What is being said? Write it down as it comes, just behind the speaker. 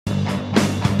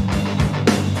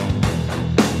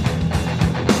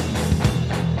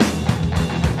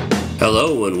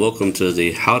Hello and welcome to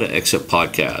the How to Exit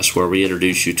podcast, where we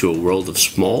introduce you to a world of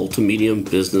small to medium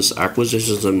business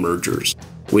acquisitions and mergers.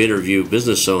 We interview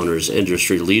business owners,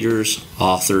 industry leaders,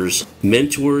 authors,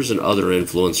 mentors, and other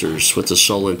influencers with the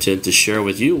sole intent to share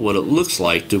with you what it looks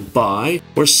like to buy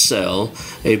or sell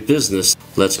a business.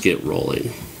 Let's get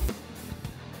rolling.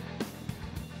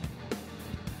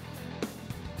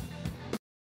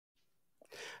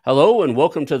 Hello and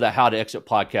welcome to the How to Exit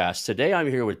podcast. Today I'm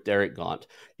here with Gaunt.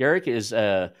 Derek is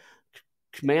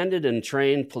commanded and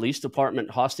trained police department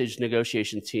hostage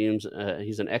negotiation teams.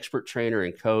 He's an expert trainer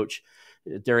and coach.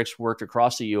 Derek's worked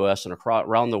across the U.S. and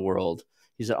around the world.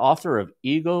 He's an author of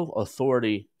Ego,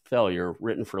 Authority, Failure,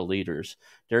 written for leaders.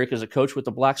 Derek is a coach with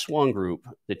the Black Swan Group,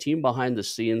 the team behind the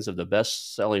scenes of the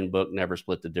best-selling book, Never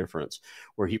Split the Difference,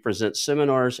 where he presents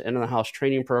seminars, in-the-house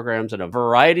training programs in a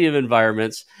variety of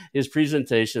environments. His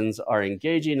presentations are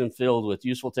engaging and filled with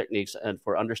useful techniques and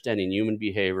for understanding human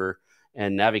behavior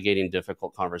and navigating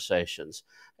difficult conversations.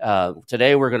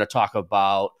 Today, we're going to talk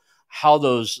about how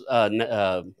those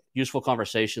useful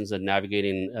conversations and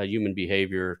navigating human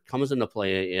behavior comes into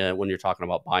play when you're talking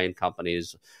about buying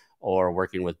companies or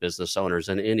working with business owners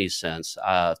in any sense.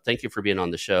 Thank you for being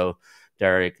on the show,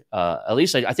 Derek. At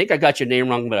least I think I got your name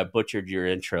wrong, but I butchered your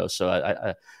intro.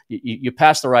 So you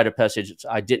passed the rite of passage.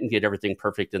 I didn't get everything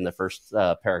perfect in the first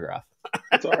paragraph.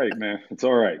 It's all right, man. It's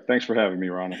all right. Thanks for having me,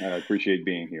 Ron. I appreciate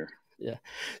being here. Yeah.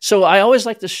 So I always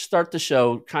like to start the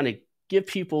show kind of give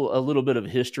people a little bit of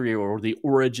history or the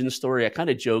origin story. I kind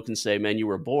of joke and say, man, you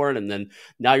were born and then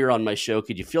now you're on my show.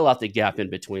 Could you fill out the gap in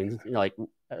between? Like,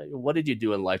 what did you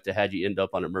do in life to have you end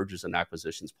up on a mergers and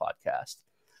acquisitions podcast?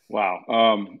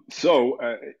 Wow.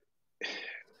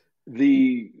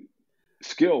 The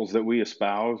skills that we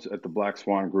espouse at the Black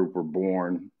Swan Group were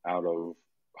born out of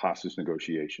hostage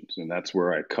negotiations. And that's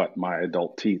where I cut my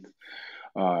adult teeth.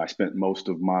 I spent most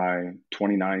of my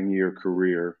 29-year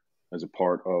career as a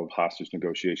part of hostage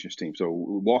negotiations team. So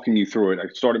walking you through it, I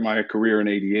started my career in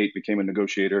 88, became a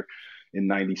negotiator in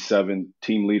 97,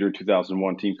 team leader in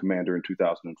 2001, team commander in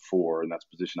 2004. And that's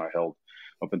the position I held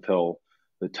up until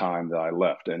the time that I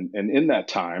left. And in that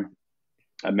time,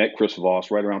 I met Chris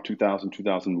Voss right around 2000,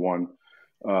 2001,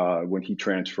 when he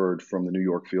transferred from the New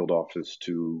York field office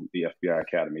to the FBI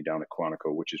Academy down at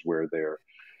Quantico, which is where their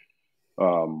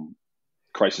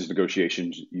crisis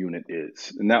negotiations unit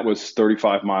is. And that was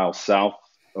 35 miles south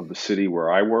of the city where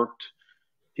I worked.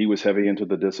 He was heavy into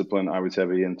the discipline. I was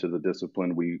heavy into the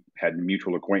discipline. We had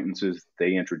mutual acquaintances.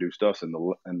 They introduced us, and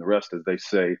the rest, as they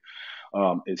say,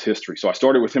 is history. So I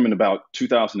started with him in about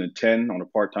 2010 on a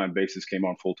part-time basis, came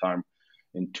on full-time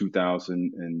in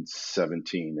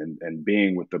 2017. And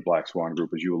being with the Black Swan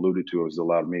Group, as you alluded to, has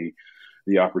allowed me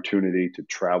the opportunity to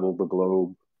travel the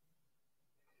globe,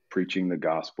 preaching the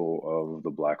gospel of the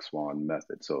Black Swan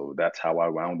method. So that's how I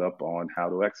wound up on How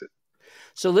to Exit.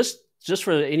 So this, just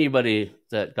for anybody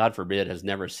that, God forbid, has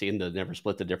never seen the Never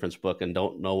Split the Difference book and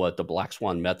don't know what the Black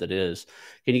Swan method is,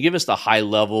 can you give us the high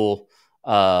level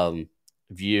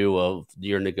view of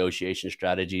your negotiation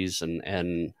strategies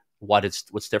and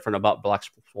what's different about Black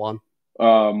Swan?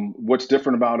 What's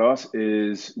different about us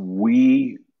is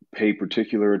we pay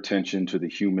particular attention to the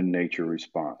human nature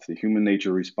response. The human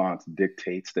nature response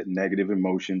dictates that negative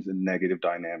emotions and negative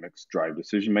dynamics drive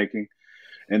decision-making,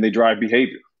 and they drive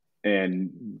behavior.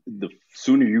 And the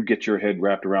sooner you get your head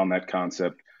wrapped around that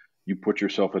concept, you put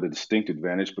yourself at a distinct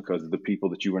advantage because the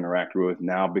people that you interact with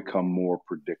now become more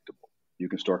predictable. You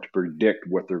can start to predict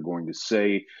what they're going to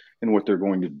say and what they're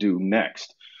going to do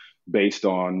next based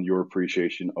on your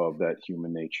appreciation of that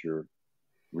human nature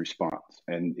response.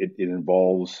 And it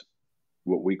involves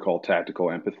what we call tactical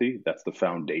empathy. That's the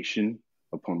foundation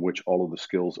upon which all of the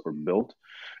skills are built.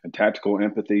 And tactical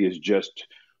empathy is just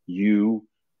you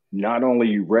not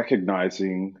only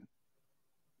recognizing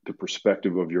the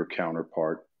perspective of your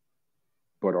counterpart,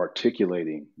 but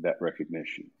articulating that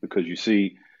recognition. Because you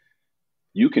see,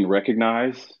 you can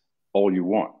recognize all you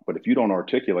want, but if you don't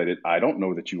articulate it, I don't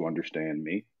know that you understand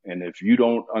me. And if you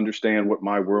don't understand what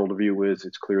my worldview is,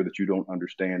 it's clear that you don't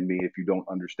understand me. If you don't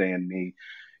understand me,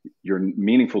 your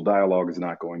meaningful dialogue is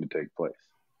not going to take place.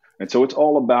 And so it's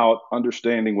all about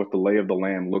understanding what the lay of the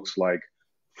land looks like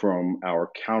from our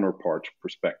counterpart's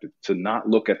perspective, to not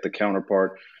look at the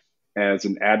counterpart as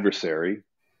an adversary,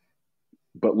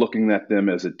 but looking at them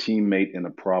as a teammate in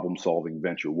a problem-solving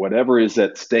venture. Whatever is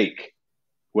at stake,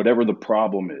 whatever the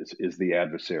problem is the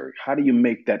adversary. How do you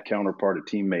make that counterpart a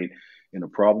teammate in a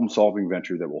problem-solving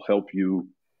venture that will help you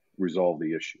resolve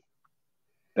the issue?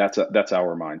 That's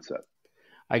our mindset.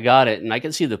 I got it. And I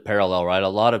can see the parallel, right? A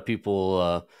lot of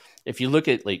people if you look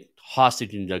at like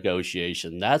hostage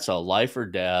negotiation, that's a life or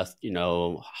death,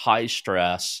 high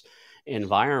stress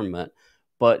environment.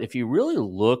 But if you really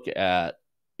look at,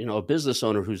 a business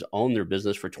owner who's owned their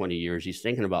business for 20 years, he's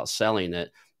thinking about selling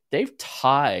it. They've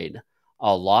tied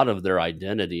a lot of their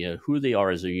identity and who they are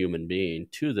as a human being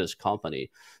to this company.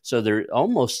 So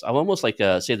I'm almost like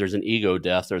say there's an ego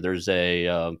death, or there's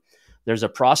a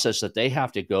process that they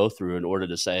have to go through in order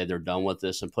to say they're done with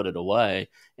this and put it away.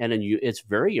 And then it's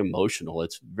very emotional.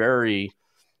 It's very,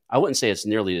 I wouldn't say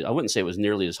it was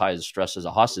nearly as high as stress as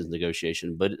a hostage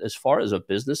negotiation, but as far as a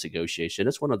business negotiation,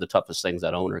 it's one of the toughest things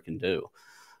that owner can do.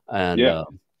 And Yeah.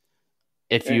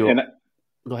 if And, you and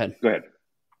go ahead, go ahead.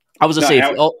 I was going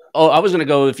to No, say, I was going to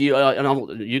go, if you,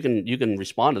 you can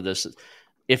respond to this.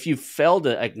 If you fail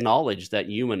to acknowledge that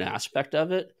human aspect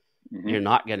of it, you're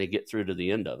not going to get through to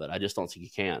the end of it. I just don't think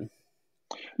you can.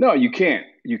 No, you can't.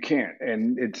 You can't.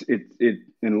 And it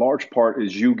in large part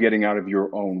is you getting out of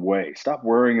your own way. Stop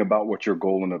worrying about what your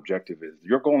goal and objective is.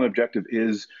 Your goal and objective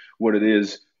is what it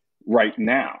is right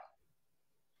now.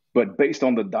 But based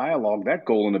on the dialogue, that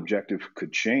goal and objective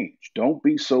could change. Don't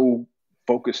be so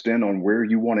focused in on where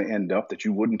you want to end up that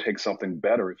you wouldn't take something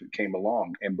better if it came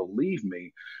along. And believe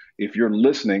me, if you're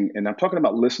listening, and I'm talking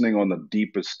about listening on the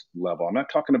deepest level, I'm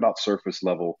not talking about surface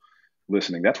level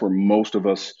listening. That's where most of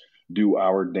us do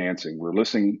our dancing. We're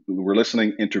listening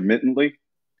intermittently,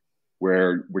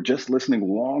 where we're just listening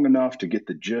long enough to get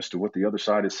the gist of what the other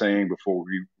side is saying before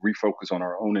we refocus on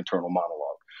our own internal monologue.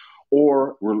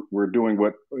 Or we're doing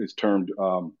what is termed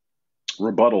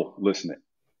rebuttal listening,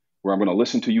 where I'm going to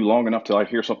listen to you long enough till I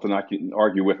hear something I can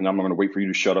argue with, and I'm going to wait for you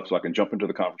to shut up so I can jump into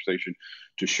the conversation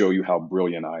to show you how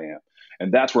brilliant I am.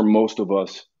 And that's where most of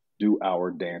us do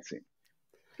our dancing,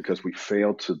 because we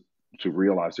fail to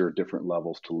realize there are different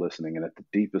levels to listening. And at the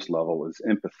deepest level is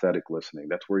empathetic listening.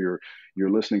 That's where you're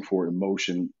listening for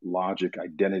emotion, logic,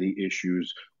 identity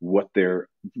issues, what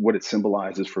it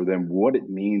symbolizes for them, what it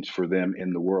means for them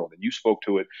in the world. And you spoke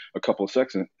to it a couple of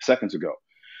seconds ago.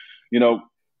 You know,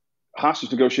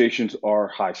 hostage negotiations are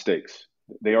high stakes.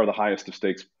 They are the highest of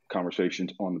stakes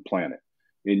conversations on the planet.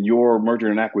 In your merger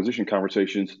and acquisition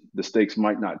conversations, the stakes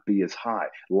might not be as high.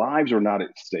 Lives are not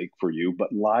at stake for you,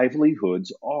 but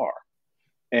livelihoods are.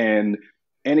 And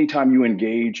anytime you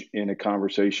engage in a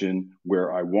conversation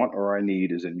where I want or I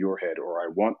need is in your head, or I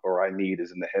want or I need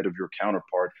is in the head of your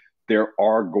counterpart, there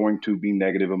are going to be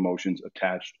negative emotions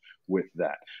attached with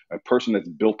that. A person that's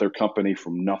built their company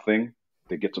from nothing,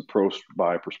 that gets approached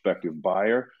by a prospective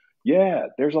buyer, yeah,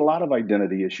 there's a lot of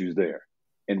identity issues there.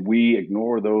 And we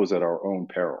ignore those at our own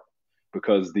peril,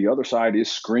 because the other side is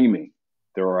screaming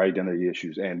there are identity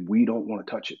issues, and we don't want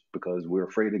to touch it because we're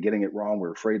afraid of getting it wrong.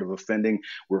 We're afraid of offending.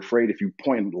 We're afraid if you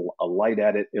point a light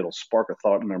at it, it'll spark a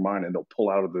thought in their mind and they'll pull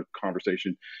out of the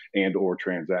conversation and or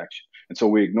transaction. And so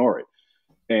we ignore it.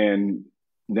 And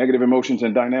negative emotions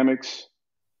and dynamics,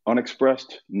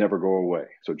 unexpressed, never go away.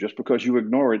 So just because you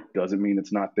ignore it doesn't mean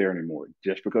it's not there anymore.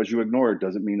 Just because you ignore it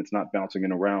doesn't mean it's not bouncing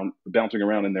around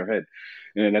in their head.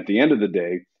 And at the end of the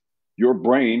day, your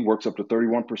brain works up to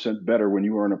 31% better when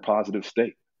you are in a positive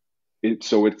state.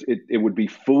 It would be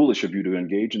foolish of you to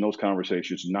engage in those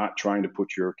conversations, not trying to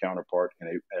put your counterpart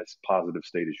in as positive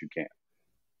state as you can.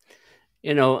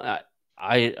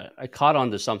 I caught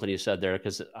on to something you said there,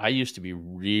 because I used to be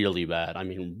really bad. I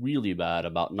mean, really bad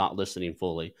about not listening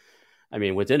fully. I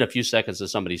mean, within a few seconds of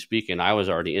somebody speaking, I was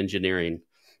already engineering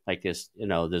like this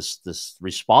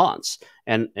response.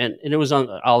 And it was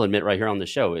I'll admit right here on the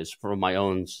show, is from my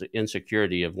own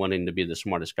insecurity of wanting to be the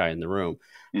smartest guy in the room.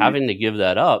 Mm-hmm. Having to give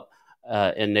that up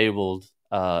enabled,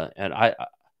 and I,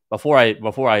 before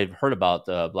I heard about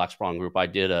the Black Swan Group, I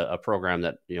did a program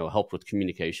that helped with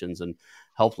communications and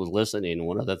helped with listening. And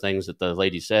one of the things that the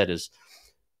lady said is,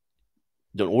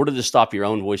 in order to stop your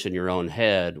own voice in your own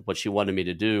head, what she wanted me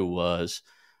to do was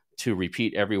to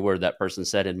repeat every word that person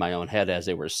said in my own head as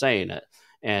they were saying it.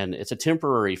 And it's a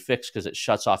temporary fix because it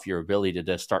shuts off your ability to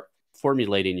just start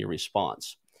formulating your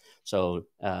response. So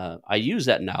I use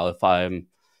that now. If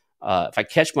I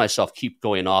catch myself keep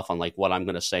going off on like what I'm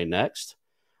going to say next,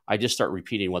 I just start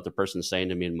repeating what the person's saying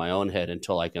to me in my own head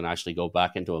until I can actually go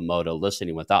back into a mode of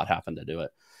listening without having to do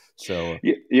it. So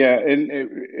yeah,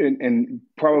 and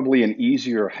probably an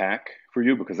easier hack for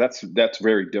you, because that's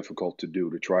very difficult to do,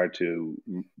 to try to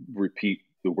repeat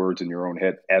the words in your own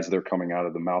head as they're coming out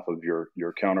of the mouth of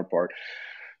your counterpart.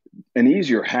 An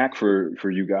easier hack for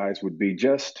you guys would be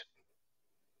just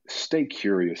stay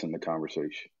curious in the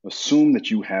conversation. Assume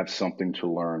that you have something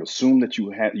to learn. Assume that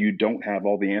you don't have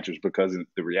all the answers, because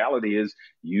the reality is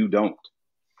you don't.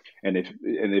 And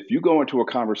if you go into a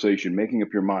conversation making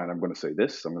up your mind, I'm going to say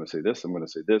this, I'm going to say this, I'm going to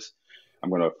say this, I'm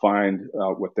going to find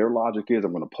out what their logic is,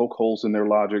 I'm going to poke holes in their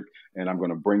logic, and I'm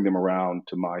going to bring them around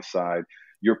to my side.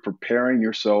 You're preparing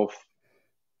yourself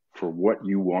for what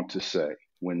you want to say,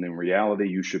 when in reality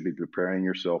you should be preparing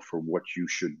yourself for what you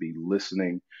should be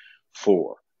listening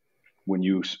for. When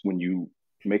you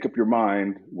make up your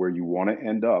mind where you want to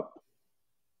end up,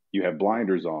 you have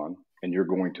blinders on, and you're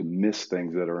going to miss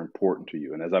things that are important to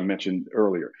you. And as I mentioned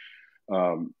earlier,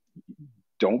 um,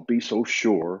 don't be so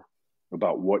sure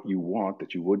about what you want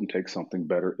that you wouldn't take something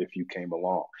better if you came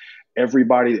along.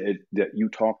 Everybody that you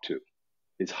talk to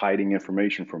is hiding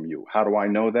information from you. How do I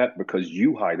know that? Because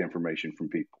you hide information from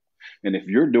people. And if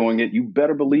you're doing it, you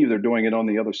better believe they're doing it on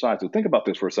the other side. So think about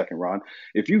this for a second, Ron.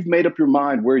 If you've made up your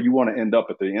mind where you want to end up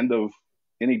at the end of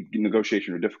any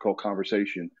negotiation or difficult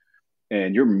conversation,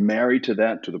 and you're married to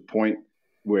that to the point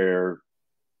where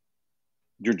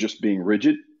you're just being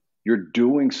rigid, you're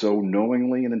doing so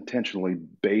knowingly and intentionally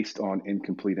based on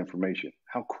incomplete information.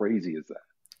 How crazy is that?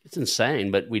 It's insane,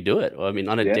 but we do it. I mean,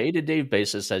 on a Yeah. day-to-day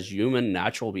basis as human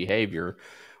natural behavior,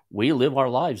 we live our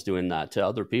lives doing that to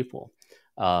other people.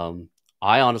 Um,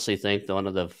 I honestly think that one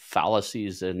of the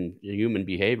fallacies in human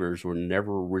behaviors, we're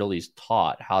never really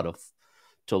taught how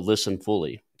to listen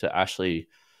fully, to actually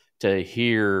to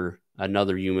hear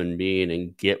another human being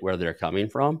and get where they're coming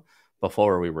from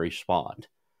before we respond.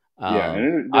 Yeah, Um,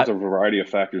 and I there's a variety of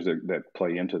factors that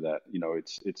play into that.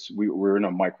 We're in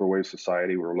a microwave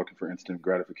society. We're looking for instant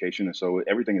gratification, and so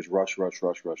everything is rush, rush,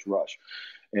 rush, rush, rush.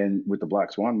 And with the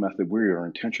Black Swan method, we are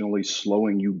intentionally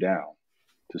slowing you down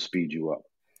to speed you up.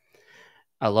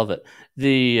 I love it.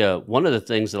 The one of the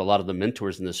things that a lot of the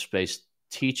mentors in this space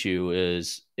teach you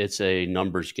is it's a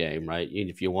numbers game, right?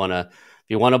 If you want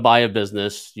to buy a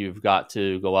business, you've got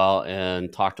to go out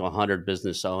and talk to 100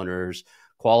 business owners,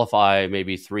 qualify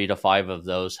maybe 3 to 5 of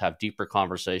those, have deeper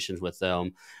conversations with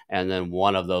them, and then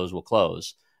one of those will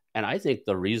close. And I think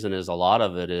the reason is a lot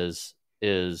of it is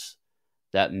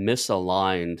that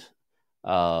misaligned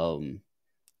um,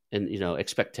 and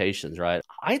expectations, right?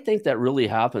 I think that really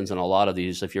happens in a lot of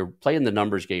these. If you're playing the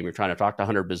numbers game, you're trying to talk to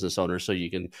 100 business owners so you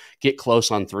can get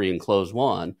close on 3 and close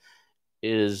 1,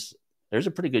 is there's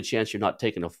a pretty good chance you're not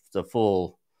taking the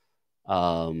full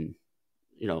um,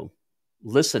 you know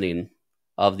listening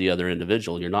of the other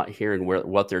individual. You're not hearing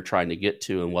what they're trying to get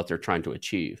to and what they're trying to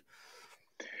achieve.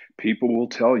 People will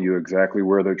tell you exactly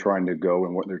where they're trying to go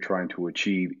and what they're trying to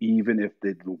achieve, even if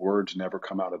the words never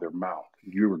come out of their mouth.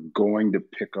 You're going to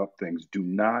pick up things. Do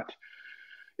not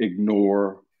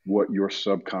ignore what your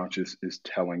subconscious is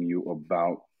telling you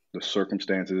about the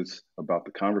circumstances, about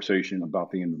the conversation,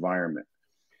 about the environment.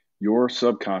 Your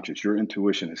subconscious, your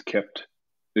intuition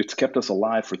it's kept us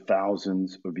alive for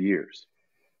thousands of years.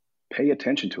 Pay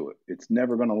attention to it. It's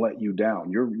never going to let you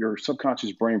down. Your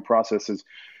subconscious brain processes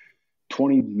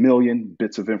 20 million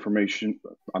bits of information,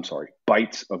 I'm sorry,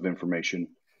 bytes of information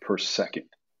per second.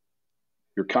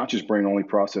 Your conscious brain only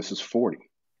processes 40.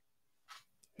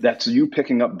 That's you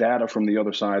picking up data from the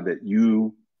other side that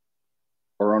you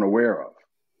are unaware of.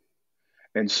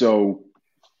 And so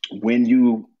when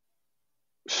you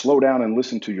slow down and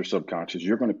listen to your subconscious,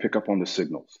 you're going to pick up on the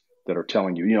signals that are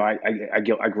telling you.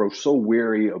 I grow so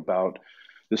weary about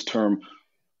this term,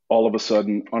 all of a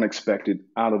sudden, unexpected,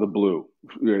 out of the blue.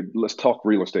 Let's talk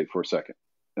real estate for a second.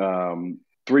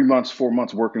 3 months, 4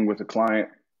 months working with a client,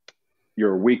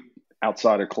 you're a week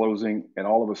outside of closing, and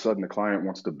all of a sudden the client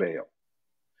wants to bail.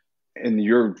 And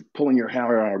you're pulling your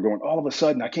hair out, going, all of a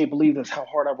sudden, I can't believe this, how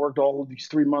hard I've worked all of these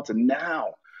 3 months, and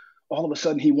now all of a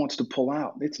sudden he wants to pull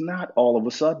out. It's not all of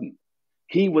a sudden.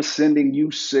 He was sending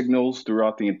you signals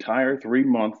throughout the entire 3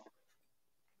 month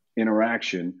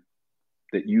interaction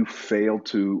that you failed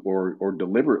to or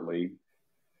deliberately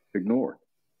ignored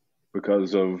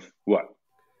because of what?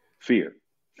 Fear.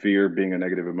 Fear being a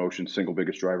negative emotion, single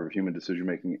biggest driver of human decision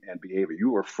making and behavior.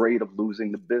 You were afraid of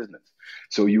losing the business.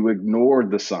 So you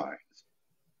ignored the signs.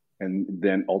 And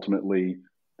then ultimately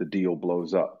the deal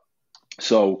blows up.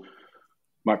 So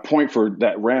my point for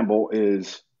that ramble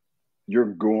is you're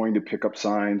going to pick up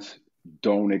signs.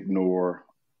 Don't ignore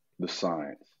the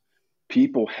signs.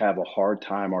 People have a hard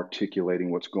time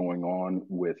articulating what's going on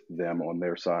with them on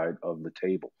their side of the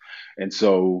table. And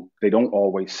so they don't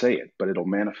always say it, but it'll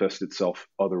manifest itself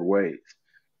other ways.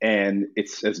 And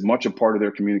it's as much a part of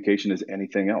their communication as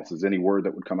anything else, as any word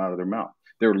that would come out of their mouth.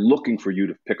 They're looking for you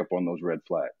to pick up on those red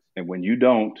flags. And when you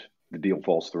don't, the deal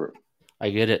falls through. I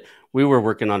get it. We were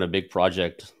working on a big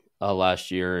project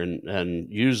last year, and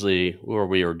usually where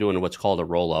we were doing what's called a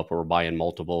roll up, where we're buying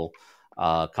multiple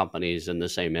companies in the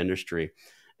same industry.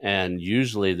 And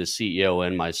usually the CEO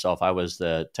and myself, I was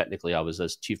the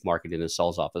chief marketing and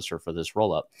sales officer for this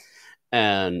roll up.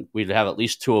 And we'd have at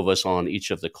least two of us on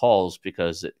each of the calls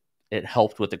because it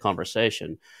helped with the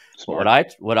conversation. But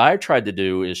Smart. what I tried to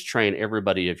do is train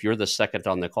everybody. If you're the second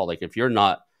on the call, like if you're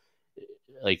not,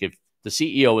 like if the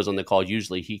CEO was on the call,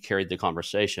 usually he carried the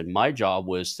conversation. My job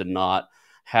was to not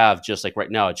have, just like right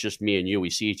now, it's just me and you,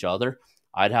 we see each other.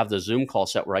 I'd have the Zoom call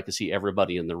set where I could see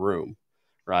everybody in the room,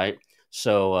 right?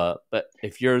 So, but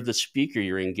if you're the speaker,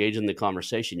 you're engaged in the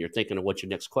conversation, you're thinking of what your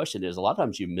next question is. A lot of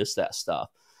times you miss that stuff.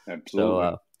 Absolutely.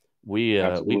 So we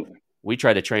Absolutely. we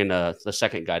try to train the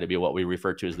second guy to be what we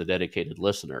refer to as the dedicated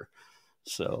listener.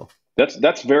 So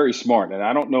That's very smart, and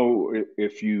I don't know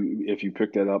if you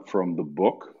picked that up from the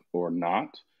book or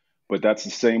not, but that's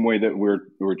the same way that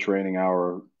we're training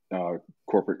our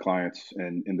corporate clients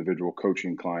and individual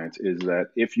coaching clients. Is that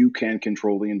if you can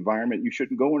control the environment, you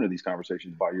shouldn't go into these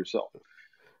conversations by yourself,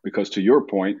 because to your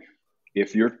point,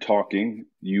 if you're talking,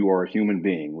 you are a human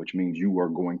being, which means you are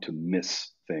going to miss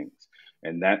things,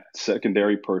 and that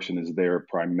secondary person is there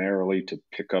primarily to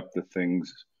pick up the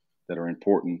things that are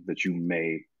important that you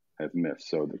may have missed.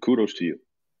 So the kudos to you.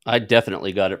 I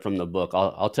definitely got it from the book.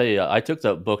 I'll tell you, I took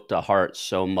the book to heart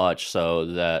so much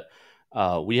so that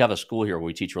we have a school here where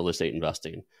we teach real estate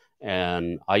investing.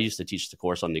 And I used to teach the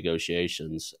course on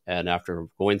negotiations. And after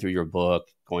going through your book,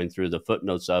 going through the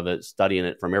footnotes of it, studying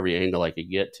it from every angle I could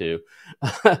get to,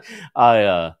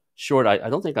 I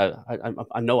don't think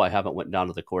I know I haven't went down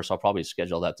to the course. I'll probably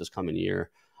schedule that this coming year.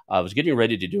 I was getting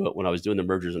ready to do it when I was doing the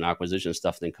mergers and acquisition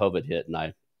stuff. Then COVID hit,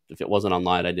 and if it wasn't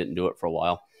online, I didn't do it for a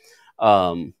while.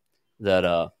 Um,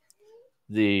 that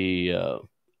the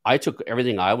I took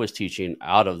everything I was teaching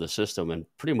out of the system and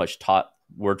pretty much taught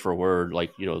word for word,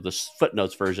 like, this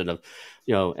footnotes version of,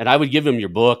 and I would give them your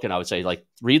book and I would say, like,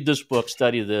 read this book,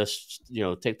 study this,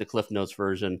 take the Cliff Notes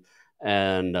version,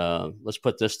 and let's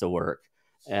put this to work.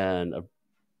 And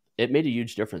it made a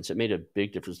huge difference. It made a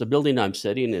big difference. The building I'm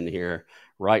sitting in here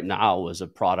right now was a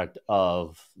product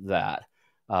of that.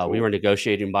 Cool. We were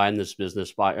negotiating buying this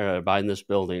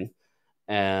building,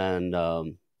 and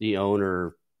the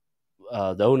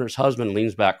owner's husband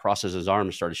leans back, crosses his arms,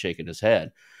 and started shaking his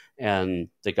head. And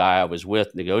the guy I was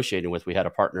negotiating with, we had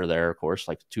a partner there, of course,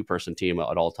 like a 2-person team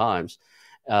at all times.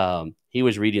 He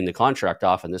was reading the contract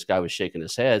off, and this guy was shaking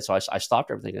his head. So I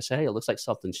stopped everything. I said, "Hey, it looks like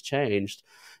something's changed.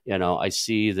 I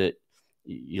see that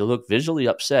you look visually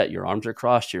upset. Your arms are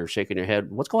crossed. You're shaking your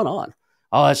head. What's going on?"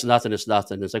 "Oh, it's nothing. It's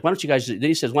nothing." It's like, "Why don't you guys?" Then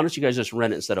he says, "Why don't you guys just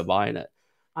rent it instead of buying it?"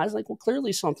 I was like, "Well,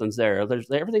 clearly something's there.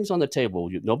 Everything's on the table.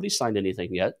 Nobody's signed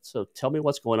anything yet. So tell me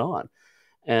what's going on."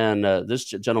 And this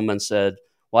gentleman said,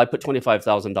 "Well, I put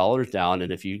 $25,000 down,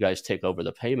 and if you guys take over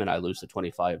the payment, I lose the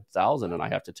 $25,000, and I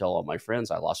have to tell all my friends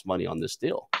I lost money on this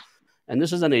deal." And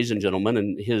this is an Asian gentleman,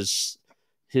 and his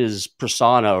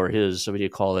persona, or his, what do you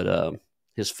call it,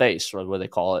 his face, or what they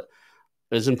call it,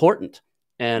 is important.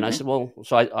 And I said, "Well,"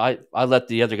 so I let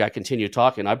the other guy continue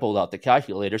talking. I pulled out the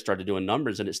calculator, started doing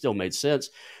numbers, and it still made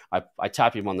sense. I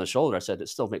tapped him on the shoulder. I said, "It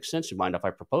still makes sense. You mind if I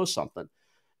propose something?"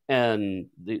 And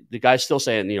the guy's still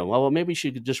saying, "Well, maybe you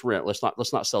should just rent. Let's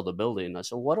not sell the building." And I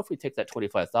said, "What if we take that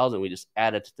 25,000, we just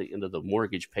add it to the end of the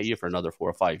mortgage, pay you for another 4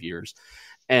 or 5 years,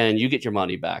 and you get your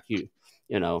money back?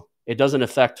 It doesn't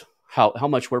affect how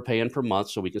much we're paying per month,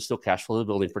 so we can still cash flow the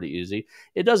building pretty easy.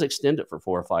 It does extend it for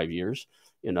 4 or 5 years,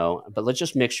 but let's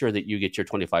just make sure that you get your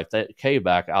 25K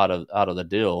back out of the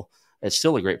deal. It's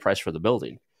still a great price for the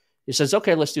building." He says,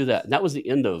 "Okay, let's do that." And that was the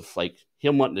end of, like,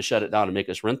 him wanting to shut it down and make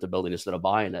us rent the building instead of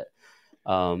buying it.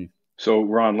 So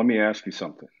Ron, let me ask you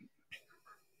something.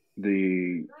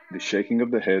 The shaking of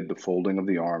the head, the folding of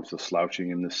the arms, the slouching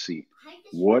in the seat.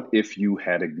 What if you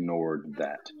had ignored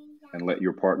that and let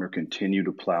your partner continue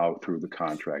to plow through the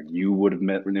contract? You would have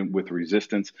met with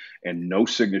resistance and no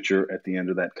signature at the end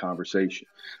of that conversation.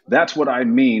 That's what I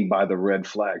mean by the red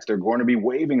flags. They're going to be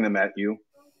waving them at you.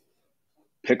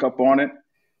 Pick up on it,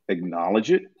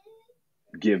 acknowledge it,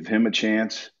 give him a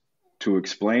chance to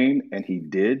explain, and he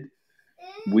did.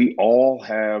 We all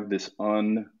have this it's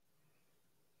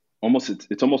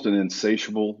almost an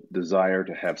insatiable desire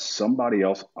to have somebody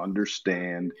else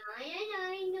understand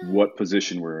what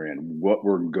position we're in, what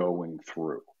we're going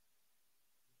through.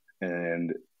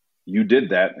 And you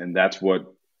did that, and that's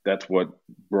what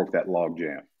broke that log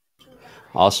jam.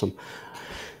 Awesome.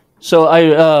 So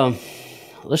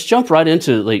let's jump right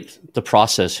into, like, the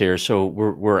process here. So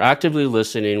we're actively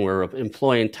listening, we're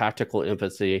employing tactical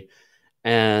empathy,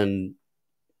 and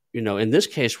in this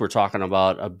case, we're talking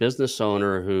about a business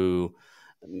owner who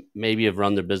maybe have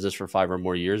run their business for 5 or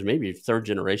more years, maybe third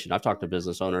generation. I've talked to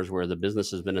business owners where the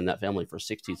business has been in that family for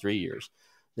 63 years.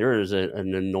 there is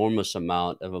an enormous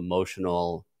amount of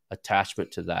emotional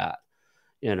attachment to that.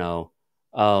 You know,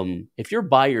 if you're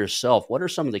by yourself, what are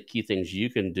some of the key things you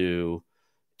can do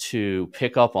to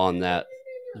pick up on that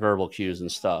verbal cues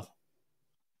and stuff?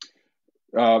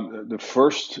 The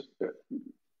first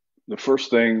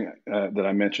thing that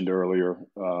I mentioned earlier,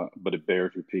 but it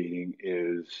bears repeating,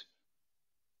 is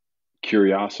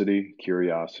curiosity,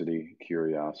 curiosity,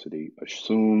 curiosity.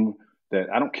 Assume that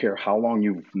I don't care how long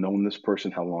you've known this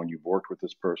person, how long you've worked with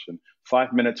this person,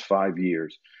 5 minutes, 5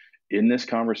 years. In this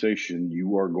conversation,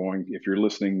 you are going, if you're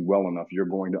listening well enough, you're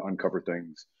going to uncover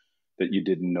things that you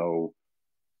didn't know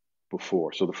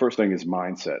before. So the first thing is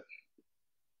mindset.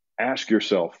 Ask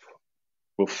yourself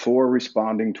before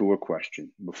responding to a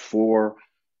question, before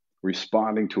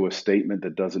responding to a statement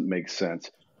that doesn't make sense,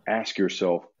 ask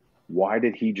yourself, why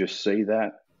did he just say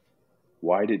that?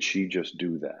 Why did she just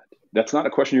do that? That's not a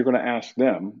question you're going to ask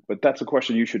them, but that's a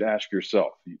question you should ask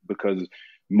yourself, because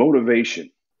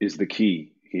motivation is the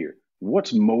key here.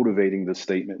 What's motivating the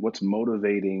statement? What's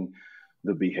motivating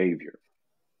the behavior?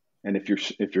 And if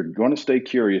you're going to stay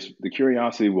curious, the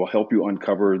curiosity will help you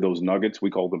uncover those nuggets. We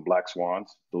call them black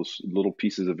swans, those little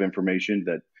pieces of information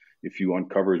that if you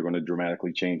uncover is going to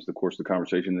dramatically change the course of the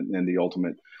conversation and the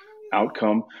ultimate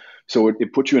outcome. So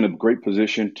it puts you in a great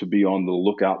position to be on the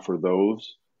lookout for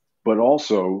those. But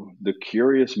also, the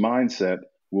curious mindset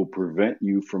will prevent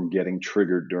you from getting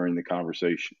triggered during the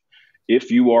conversation. If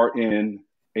you are in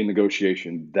a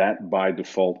negotiation, that by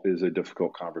default is a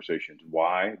difficult conversation.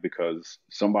 Why? Because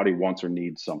somebody wants or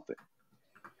needs something.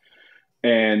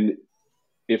 And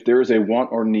if there is a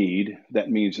want or need, that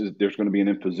means there's going to be an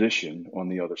imposition on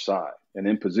the other side. An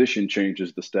imposition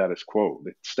changes the status quo.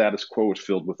 The status quo is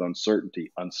filled with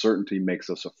uncertainty. Uncertainty makes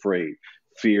us afraid.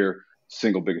 Fear,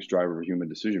 single biggest driver of human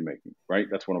decision making, right?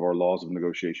 That's one of our laws of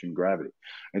negotiation, gravity.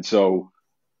 And so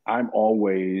I'm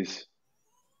always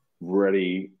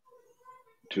ready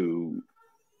to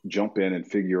jump in and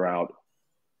figure out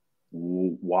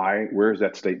where is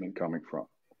that statement coming from.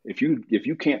 If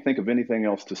you can't think of anything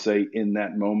else to say in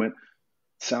that moment,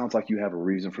 sounds like you have a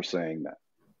reason for saying that.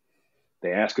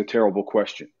 They ask a terrible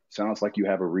question. Sounds like you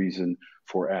have a reason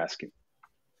for asking.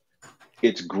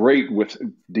 It's great with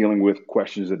dealing with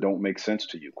questions that don't make sense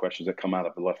to you, questions that come out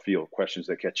of the left field, questions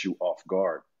that catch you off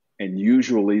guard. And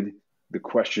usually the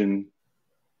question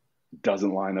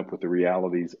doesn't line up with the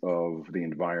realities of the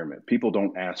environment. People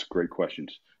don't ask great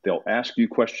questions. They'll ask you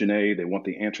question A, they want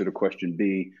the answer to question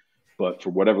B, but for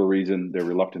whatever reason, they're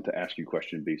reluctant to ask you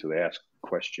question B, so they ask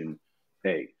question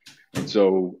A. And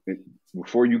so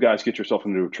before you guys get yourself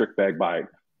into a trick bag by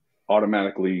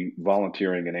automatically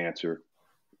volunteering an answer,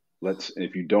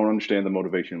 if you don't understand the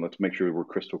motivation, let's make sure we're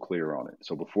crystal clear on it.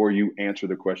 So before you answer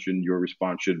the question, your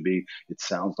response should be, it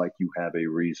sounds like you have a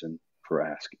reason for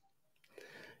asking.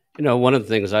 One of the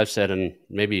things I've said, and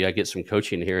maybe I get some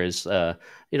coaching here, is,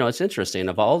 it's interesting.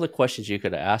 Of all the questions you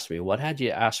could have asked me, what had you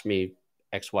ask me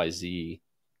XYZ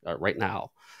right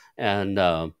now? And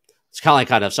it's kind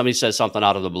of if somebody says something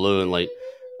out of the blue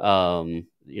and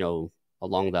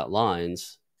along that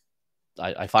lines,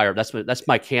 I fire. That's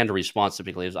my canned response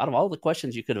typically is, out of all the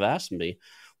questions you could have asked me,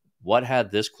 what had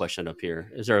this question up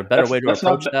here? Is there a better way to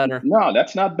approach that? Or? No,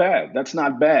 that's not bad. That's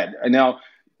not bad. And now,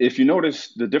 if you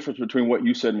notice, the difference between what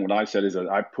you said and what I said is that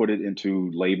I put it into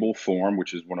label form,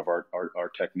 which is one of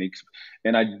our techniques.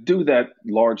 And I do that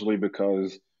largely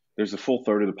because there's a full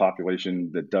third of the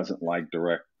population that doesn't like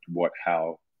direct what,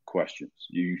 how questions.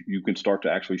 You can start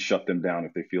to actually shut them down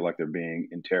if they feel like they're being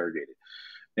interrogated.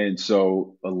 And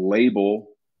so a label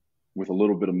with a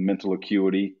little bit of mental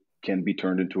acuity can be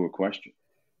turned into a question.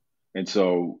 And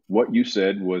so what you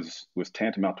said was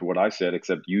tantamount to what I said,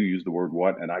 except you used the word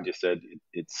what, and I just said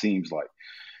it seems like.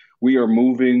 We are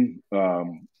moving,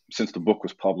 since the book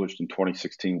was published in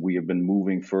 2016, we have been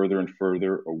moving further and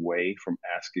further away from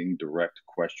asking direct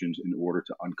questions in order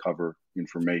to uncover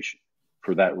information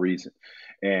for that reason.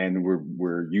 And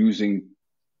we're using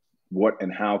what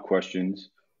and how questions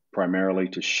primarily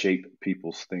to shape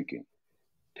people's thinking,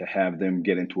 to have them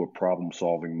get into a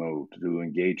problem-solving mode, to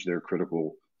engage their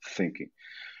critical thinking.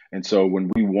 And so when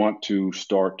we want to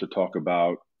start to talk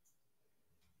about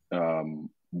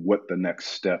what the next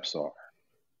steps are,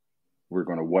 we're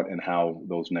going to what and how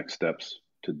those next steps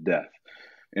to death.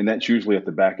 And that's usually at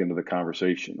the back end of the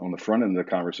conversation. On the front end of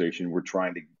the conversation, we're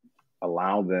trying to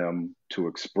allow them to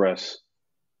express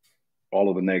all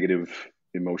of the negative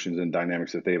emotions and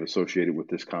dynamics that they have associated with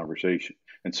this conversation.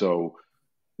 And so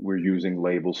we're using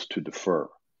labels to defer.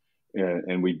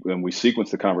 And we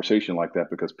sequence the conversation like that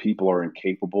because people are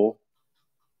incapable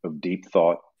of deep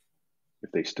thought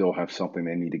if they still have something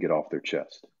they need to get off their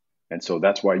chest. And so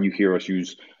that's why you hear us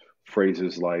use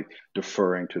phrases like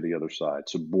deferring to the other side,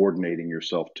 subordinating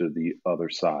yourself to the other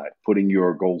side, putting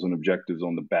your goals and objectives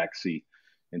on the back seat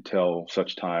until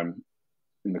such time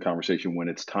in the conversation when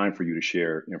it's time for you to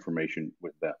share information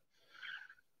with them.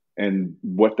 And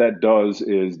what that does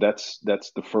is that's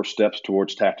the first steps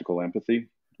towards tactical empathy.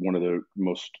 One of the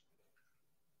most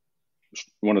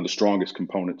one of the strongest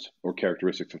components or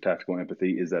characteristics of tactical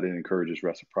empathy is that it encourages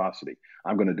reciprocity.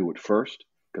 I'm going to do it first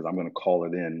because I'm going to call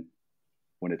it in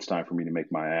when it's time for me to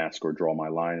make my ask or draw my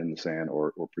line in the sand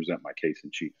or present my case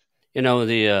in chief. You know,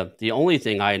 the only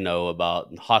thing I know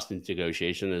about hostage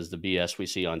negotiation is the BS we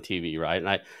see on TV, right?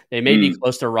 And they may be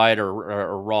close to right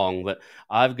or wrong, but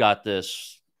I've got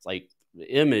this like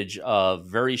image of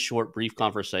very short, brief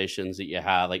conversations that you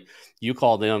have. Like you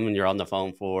call them and you're on the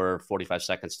phone for 45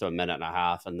 seconds to a minute and a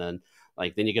half, and then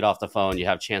then you get off the phone, you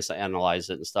have a chance to analyze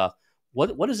it and stuff.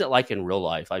 What is it like in real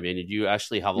life? I mean, did you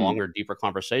actually have longer, deeper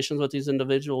conversations with these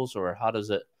individuals, or how does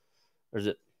it? Or is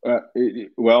it?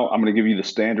 Well, I'm going to give you the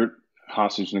standard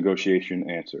hostage negotiation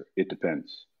answer. It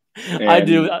depends. I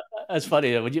do. That's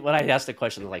funny. When I ask the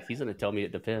question, like, he's going to tell me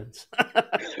it depends.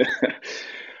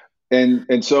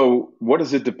 and so what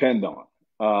does it depend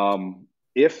on?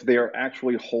 If they're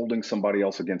actually holding somebody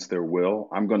else against their will,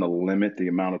 I'm going to limit the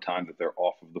amount of time that they're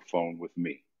off of the phone with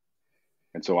me.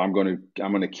 And so I'm going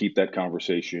to keep that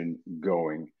conversation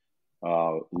going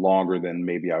longer than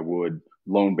maybe I would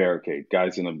lone barricade.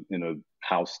 Guys in a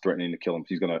house threatening to kill him.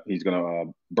 He's gonna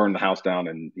burn the house down,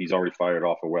 and he's already fired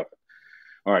off a weapon.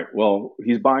 All right. Well,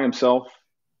 he's by himself.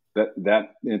 That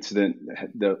incident,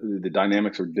 the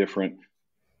dynamics are different.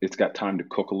 It's got time to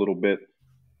cook a little bit,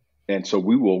 and so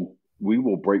we will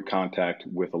break contact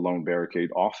with a lone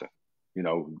barricade often. You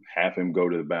know, have him go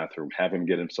to the bathroom, have him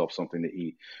get himself something to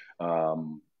eat,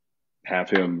 have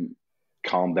him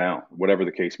calm down, whatever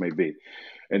the case may be.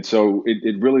 And so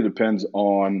it really depends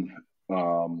on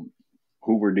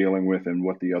who we're dealing with and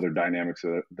what the other dynamics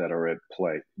that are at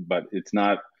play. But it's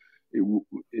not,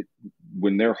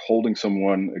 when they're holding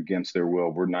someone against their will,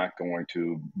 we're not going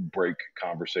to break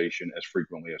conversation as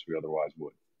frequently as we otherwise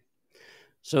would.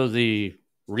 So the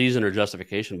reason or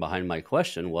justification behind my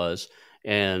question was,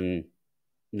 and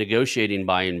negotiating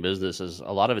buying businesses,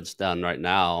 a lot of it's done right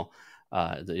now,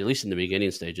 at least in the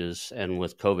beginning stages, and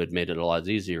with COVID made it a lot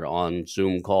easier on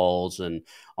Zoom calls and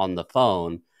on the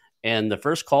phone. And the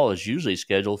first call is usually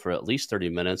scheduled for at least 30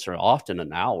 minutes or often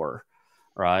an hour,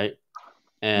 right?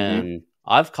 And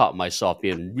I've caught myself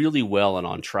being really well and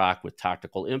on track with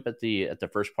tactical empathy at the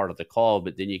first part of the call,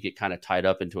 but then you get kind of tied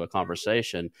up into a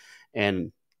conversation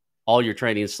and all your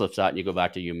training slips out and you go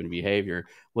back to human behavior.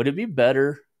 Would it be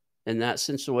better in that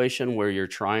situation where you're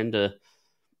trying to,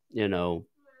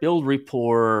 build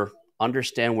rapport,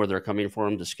 understand where they're coming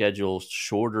from, to schedule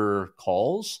shorter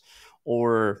calls,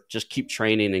 or just keep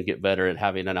training and get better at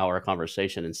having an hour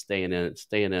conversation and staying in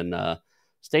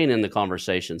the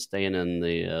conversation, staying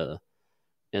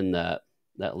in that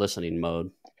listening mode?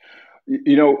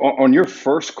 On your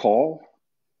first call,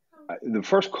 the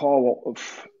first call,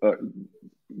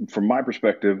 from my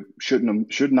perspective, should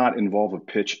not involve a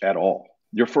pitch at all.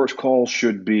 Your first call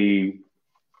should be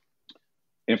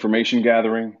information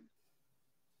gathering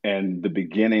and the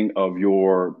beginning of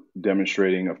your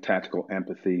demonstrating of tactical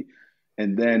empathy.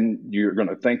 And then you're going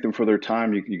to thank them for their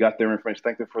time. You got their information,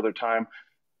 thank them for their time,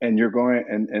 and you're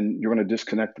going to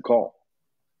disconnect the call.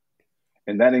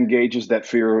 And that engages that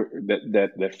fear,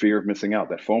 that fear of missing out,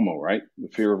 that FOMO, right? The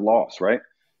fear of loss, right?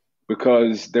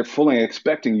 Because they're fully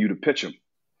expecting you to pitch them.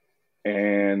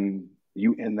 And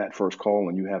you end that first call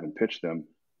and you haven't pitched them,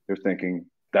 they're thinking,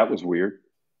 that was weird.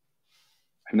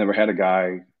 I've never had a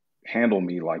guy handle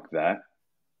me like that.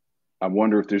 I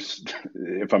wonder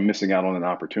if I'm missing out on an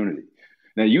opportunity.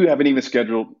 Now, you haven't even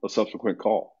scheduled a subsequent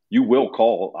call. You will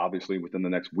call, obviously, within the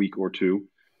next week or two,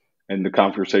 and the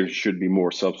conversation should be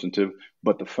more substantive.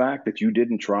 But the fact that you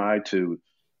didn't try to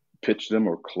pitch them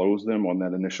or close them on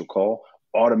that initial call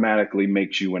automatically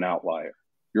makes you an outlier.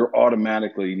 You're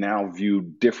automatically now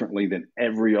viewed differently than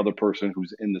every other person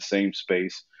who's in the same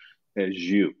space as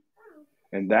you.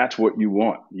 And that's what you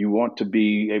want. You want to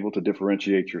be able to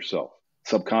differentiate yourself.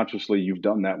 Subconsciously, you've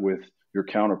done that with your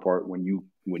counterpart when you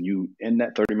end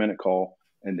that 30-minute call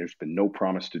and there's been no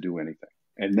promise to do anything.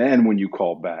 And then when you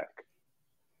call back,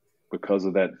 because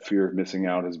of that fear of missing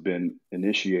out has been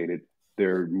initiated,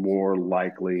 they're more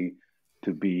likely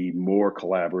to be more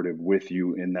collaborative with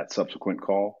you in that subsequent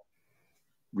call,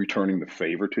 returning the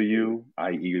favor to you,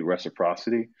 i.e.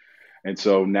 reciprocity. And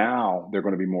so now they're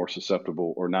going to be more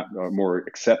susceptible, or not, more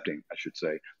accepting, I should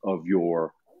say, of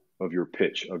your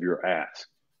pitch, of your ask,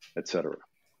 et cetera.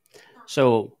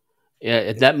 So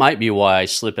Yeah, that might be why I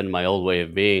slip in my old way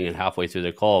of being and halfway through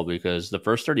the call, because the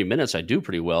first 30 minutes I do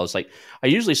pretty well. It's like I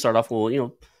usually start off,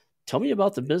 well, tell me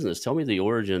about the business, tell me the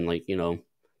origin, like,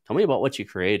 tell me about what you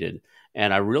created.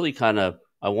 And I really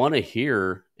I want to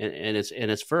hear, and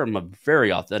it's from a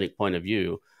very authentic point of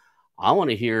view. I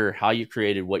want to hear how you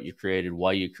created what you created,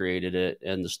 why you created it,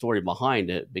 and the story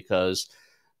behind it, because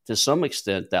to some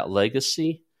extent that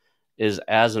legacy is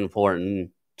as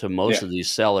important to most Yeah. of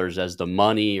these sellers as the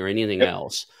money or anything Yep.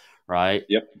 else, right?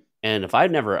 Yep. And if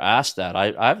I've never asked that,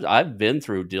 I've been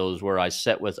through deals where I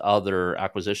sat with other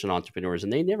acquisition entrepreneurs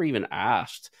and they never even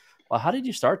asked, well, how did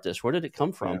you start this? Where did it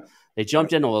come from? Yeah. They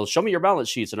jumped in, well, show me your balance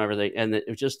sheets and everything, and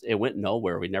it went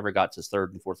nowhere. We never got to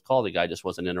third and fourth call. The guy just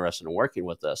wasn't interested in working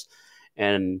with us,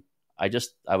 and I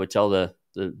would tell the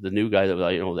new guy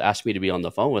that asked me to be on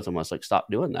the phone with him. I was like, stop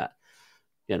doing that.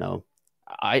 You know,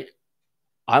 I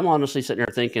I'm honestly sitting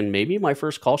here thinking maybe my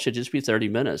first call should just be 30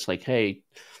 minutes. Like, hey,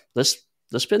 let's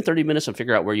spend 30 minutes and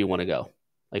figure out where you want to go.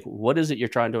 Like, what is it you're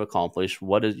trying to accomplish?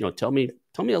 What is, tell me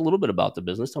a little bit about the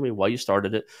business. Tell me why you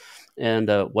started it and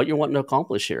what you're wanting to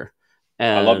accomplish here.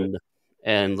 I love it.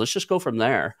 And let's just go from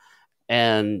there.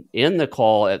 And in the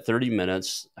call at 30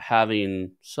 minutes,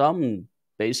 having some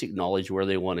basic knowledge where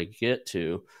they want to get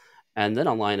to, and then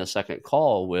align a second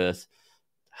call with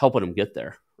helping them get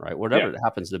there, right? Whatever Yeah. it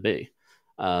happens to be.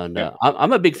 And Yeah.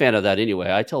 I'm a big fan of that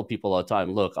anyway. I tell people all the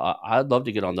time, look, I'd love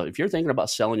to get on if you're thinking about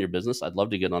selling your business, I'd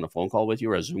love to get on a phone call with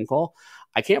you or a Zoom call.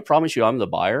 I can't promise you I'm the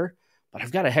buyer, but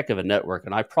I've got a heck of a network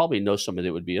and I probably know somebody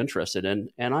that would be interested in,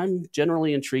 and I'm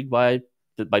generally intrigued by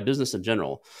business in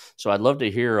general. So I'd love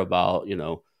to hear about,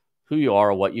 who you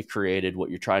are, what you created, what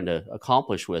you're trying to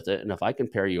accomplish with it. And if I can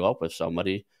pair you up with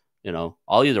somebody,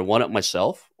 I'll either want it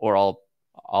myself or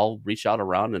I'll reach out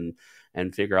around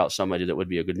and figure out somebody that would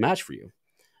be a good match for you.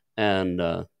 And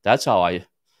that's how I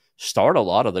start a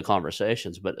lot of the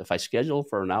conversations. But if I schedule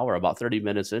for an hour, about 30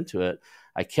 minutes into it,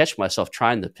 I catch myself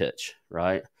trying to pitch,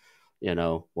 right?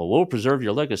 Well, we'll preserve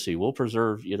your legacy. We'll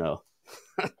preserve,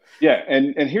 Yeah.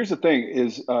 And here's the thing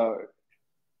is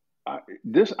I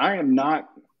am not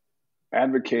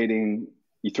advocating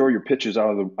you throw your pitches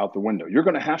out the window. You're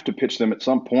going to have to pitch them at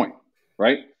some point,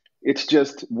 right? It's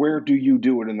just where do you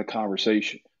do it in the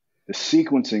conversation? The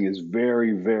sequencing is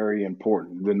very, very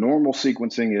important. The normal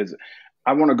sequencing is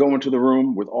I want to go into the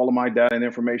room with all of my data and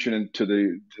information and to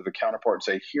the counterpart and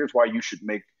say, here's why you should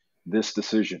make this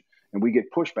decision. And we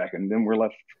get pushback, and then we're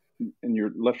left and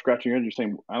you're left scratching your head. You're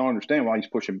saying, I don't understand why he's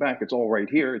pushing back. It's all right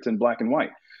here. It's in black and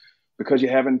white because you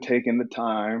haven't taken the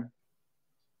time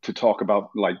to talk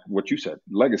about, like what you said,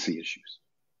 legacy issues.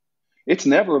 It's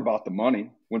never about the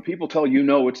money. When people tell you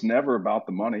no, it's never about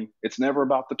the money. It's never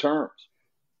about the terms.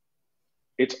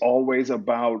 It's always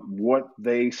about what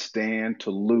they stand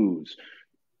to lose.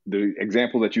 The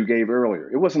example that you gave earlier,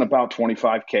 it wasn't about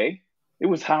 25K. It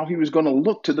was how he was going to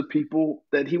look to the people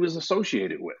that he was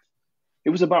associated with. It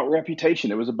was about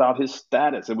reputation. It was about his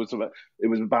status. It was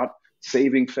about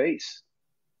saving face.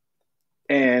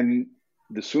 And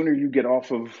the sooner you get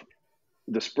off of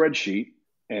the spreadsheet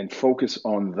and focus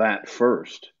on that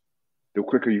first, the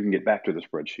quicker you can get back to the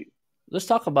spreadsheet. Let's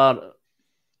talk about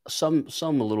some a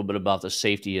little bit about the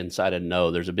safety inside of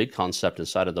no. There's a big concept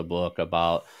inside of the book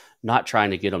about not trying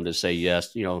to get them to say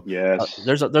yes. Yes.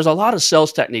 There's a lot of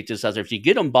sales technique that says if you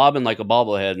get them bobbing like a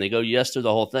bobblehead and they go yes to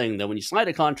the whole thing, then when you slide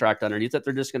a contract underneath it,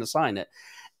 they're just going to sign it,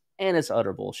 and it's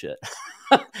utter bullshit.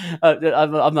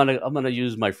 I'm gonna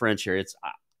use my French here.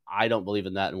 I don't believe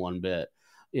in that in one bit.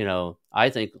 I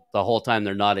think the whole time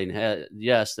they're nodding head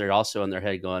yes, they're also in their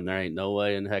head going, there ain't no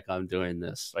way in heck I'm doing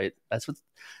this. Right? That's what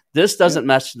this doesn't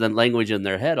match the language in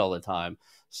their head all the time.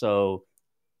 So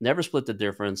never split the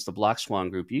difference. The Black Swan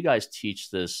Group, you guys teach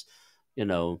this.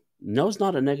 No's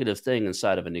not a negative thing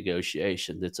inside of a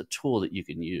negotiation. It's a tool that you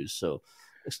can use. So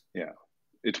Yeah.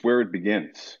 It's where it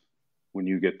begins when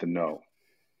you get the no,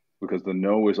 because the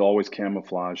no is always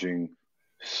camouflaging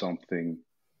something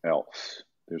else.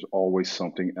 There's always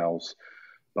something else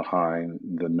behind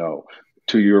the no.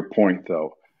 To your point,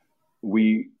 though,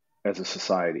 we as a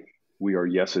society, we are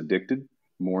yes addicted.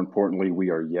 More importantly, we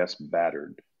are yes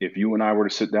battered. If you and I were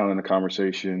to sit down in a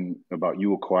conversation about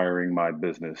you acquiring my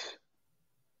business,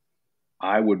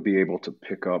 I would be able to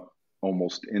pick up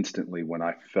almost instantly when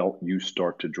I felt you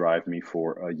start to drive me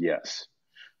for a yes.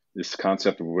 This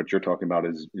concept of what you're talking about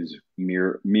is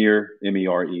mere MERE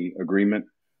agreement,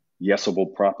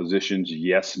 yesable propositions,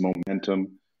 yes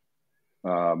momentum.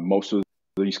 Most of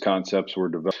these concepts were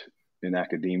developed in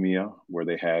academia, where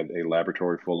they had a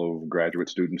laboratory full of graduate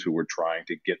students who were trying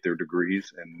to get their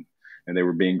degrees, and they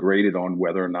were being graded on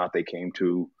whether or not they came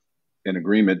to an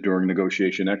agreement during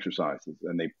negotiation exercises,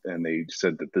 and they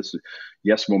said that this is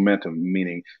yes momentum,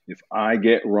 meaning if I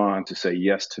get Ron to say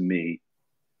yes to me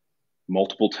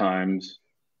multiple times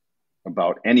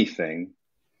about anything,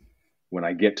 when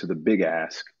I get to the big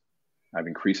ask, I've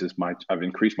increased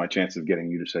my chances of getting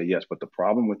you to say yes. But the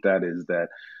problem with that is that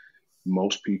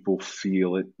most people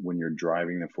feel it when you're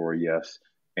driving them for a yes,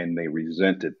 and they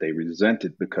resent it. They resent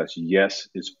it because yes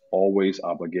is always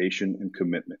obligation and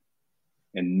commitment.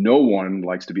 And no one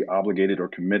likes to be obligated or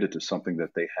committed to something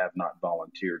that they have not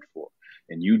volunteered for.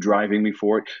 And you driving me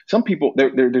for it. Some people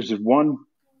there's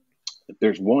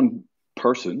one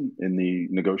person in the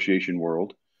negotiation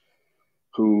world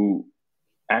who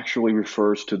actually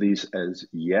refers to these as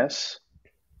yes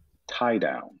tie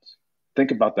downs.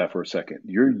 Think about that for a second.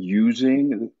 You're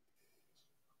using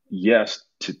yes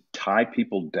to tie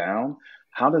people down.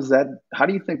 How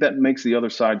do you think that makes the other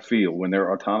side feel when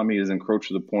their autonomy is encroached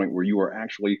to the point where you are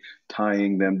actually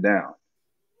tying them down?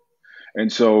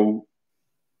 And so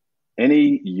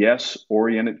any yes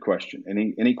oriented question,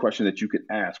 any question that you could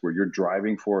ask where you're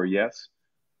driving for a yes,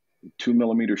 2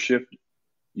 millimeter shift,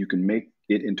 you can make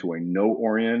it into a no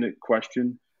oriented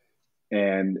question.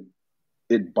 And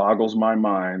it boggles my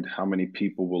mind how many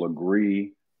people will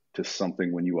agree to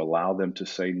something when you allow them to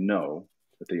say no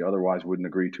that they otherwise wouldn't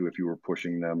agree to if you were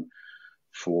pushing them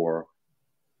for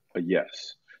a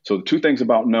yes. So the two things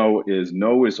about no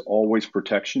is always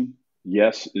protection.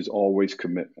 Yes is always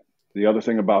commitment. The other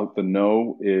thing about the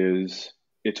no is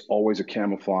it's always a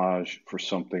camouflage for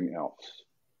something else.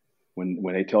 When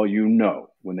they tell you no,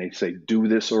 when they say do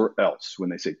this or else, when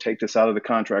they say take this out of the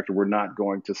contract or we're not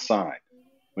going to sign,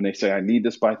 when they say I need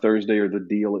this by Thursday or the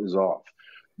deal is off,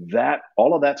 that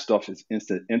all of that stuff is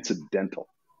incidental.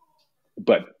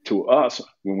 But to us,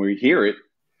 when we hear it,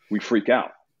 we freak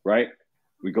out, right?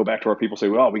 We go back to our people, say,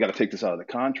 well, we got to take this out of the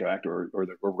contract or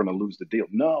we're going to lose the deal.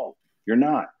 No, you're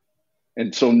not.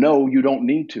 And so, no, you don't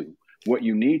need to. What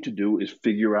you need to do is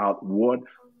figure out what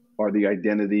are the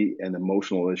identity and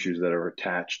emotional issues that are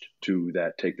attached to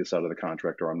that take this out of the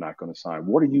contract or I'm not going to sign.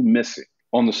 What are you missing?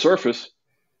 On the surface,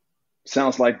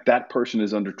 sounds like that person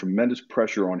is under tremendous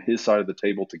pressure on his side of the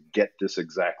table to get this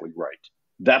exactly right.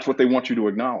 That's what they want you to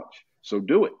acknowledge. So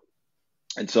do it.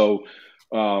 And so,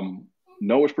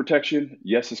 no is protection.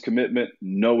 Yes is commitment.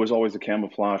 No is always a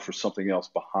camouflage for something else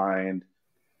behind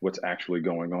what's actually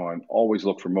going on. Always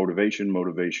look for motivation,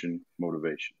 motivation,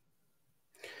 motivation.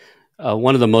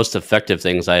 One of the most effective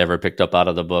things I ever picked up out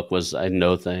of the book was a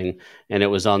no thing, and it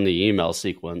was on the email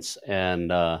sequence.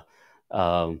 And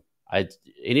I,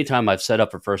 anytime I've set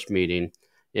up a first meeting,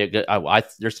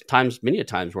 there's many a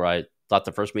times where I thought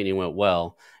the first meeting went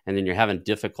well, and then you're having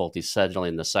difficulty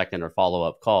scheduling the second or follow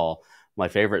up call. My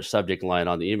favorite subject line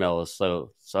on the email is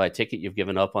so I take it you've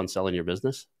given up on selling your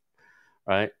business,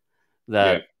 right? Yeah.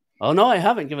 That oh no, I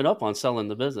haven't given up on selling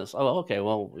the business. Oh, okay.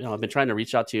 Well, I've been trying to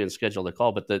reach out to you and schedule the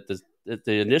call, but the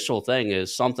initial thing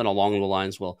is something along the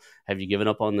lines. Well, have you given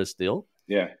up on this deal?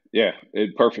 Yeah.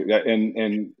 Perfect.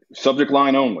 And subject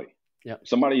line only. Yeah.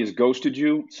 Somebody has ghosted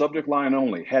you. Subject line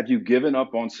only. Have you given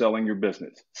up on selling your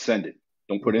business? Send it.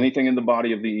 Don't put anything in the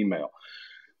body of the email.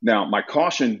 Now, my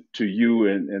caution to you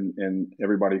and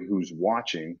everybody who's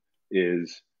watching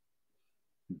is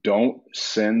don't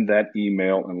send that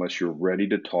email unless you're ready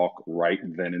to talk right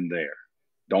then and there.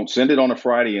 Don't send it on a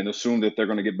Friday and assume that they're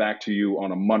going to get back to you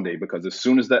on a Monday, because as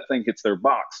soon as that thing hits their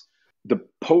box, the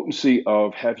potency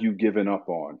of have you given up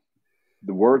on,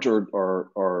 the words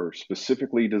are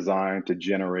specifically designed to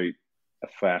generate a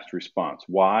fast response.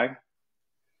 Why?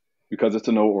 Because it's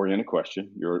a no oriented question.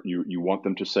 You want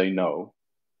them to say no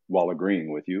while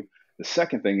agreeing with you. The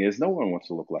second thing is no one wants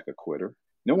to look like a quitter.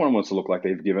 No one wants to look like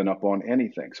they've given up on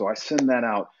anything. So I send that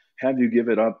out. Have you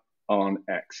given up on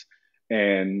X?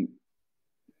 And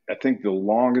I think the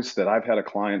longest that I've had a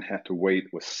client have to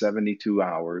wait was 72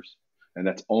 hours. And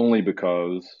that's only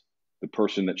because the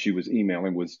person that she was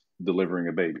emailing was delivering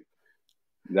a baby.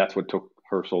 That's what took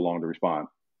her so long to respond.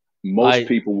 Most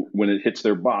people, when it hits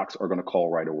their box, are going to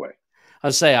call right away.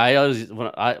 I'd say I always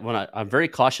I'm very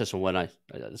cautious when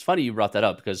it's funny you brought that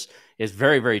up because it's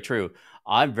very, very true.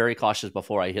 I'm very cautious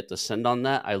before I hit the send on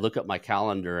that. I look at my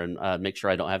calendar and make sure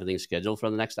I don't have anything scheduled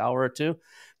for the next hour or two,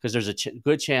 because there's a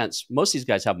good chance most of these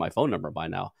guys have my phone number by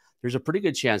now. There's a pretty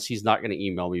good chance he's not going to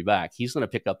email me back. He's going to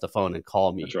pick up the phone and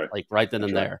call me like right then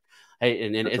and there. Hey,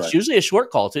 and it's usually a short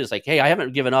call too. It's like, hey, I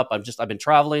haven't given up. I've been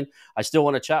traveling. I still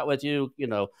want to chat with you.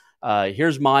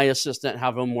 Here's my assistant.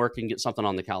 Have him work and get something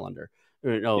on the calendar.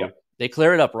 They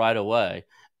clear it up right away.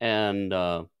 And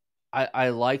I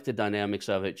like the dynamics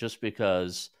of it just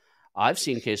because I've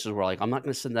seen cases where like I'm not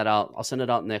going to send that out. I'll send it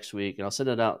out next week, and I'll send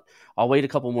it out. I'll wait a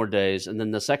couple more days, and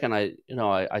then the second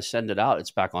I send it out,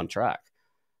 it's back on track.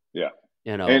 Yeah.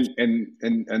 You know,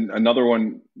 And another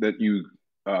one that you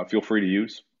feel free to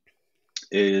use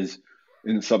is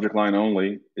in the subject line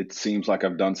only. It seems like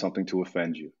I've done something to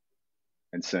offend you,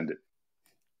 and send it.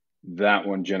 That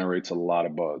one generates a lot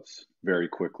of buzz very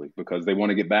quickly because they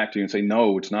want to get back to you and say,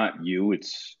 no, it's not you,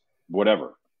 it's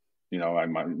whatever.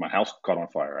 My house caught on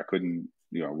fire. I couldn't,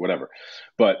 whatever.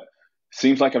 But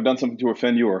seems like I've done something to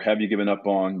offend you, or have you given up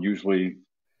on, usually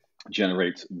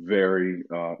generates very,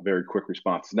 very quick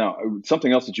responses. Now,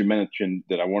 something else that you mentioned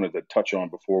that I wanted to touch on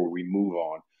before we move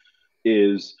on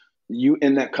is you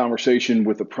end that conversation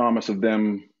with the promise of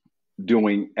them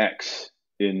doing X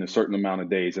in a certain amount of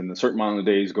days, and a certain amount of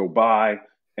days go by,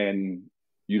 and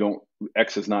you don't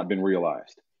X has not been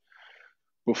realized.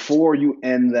 Before you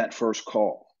end that first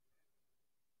call,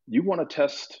 you want to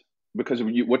test, because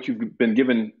what you've been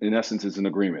given in essence is an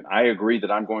agreement. I agree that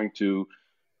I'm going to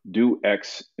do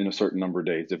X in a certain number of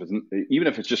days, even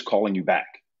if it's just calling you back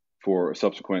for a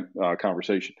subsequent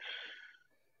conversation.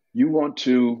 You want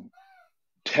to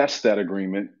test that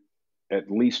agreement at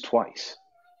least twice.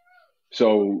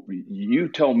 So you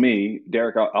tell me,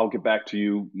 Derek, I'll get back to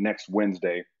you next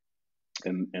Wednesday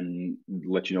and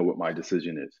let you know what my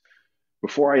decision is.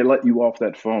 Before I let you off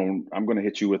that phone, I'm going to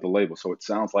hit you with a label. So it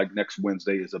sounds like next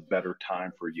Wednesday is a better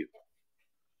time for you.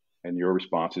 And your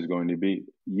response is going to be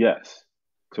yes.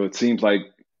 So it seems like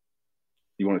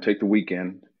you want to take the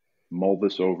weekend, mull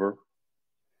this over,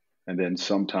 and then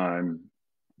sometime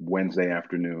Wednesday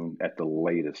afternoon at the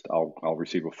latest, I'll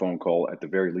receive a phone call, at the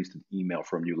very least an email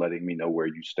from you letting me know where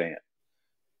you stand.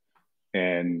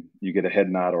 And you get a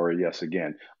head nod or a yes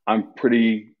again. I'm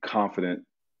pretty confident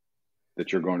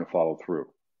that you're going to follow through,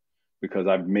 because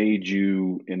I've made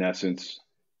you, in essence,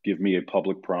 give me a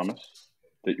public promise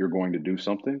that you're going to do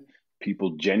something.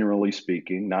 People, generally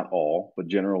speaking, not all, but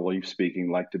generally speaking,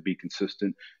 like to be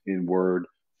consistent in word,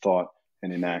 thought,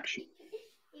 and in action.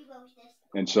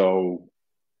 And so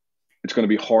it's going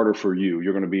to be harder for you.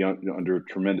 You're going to be under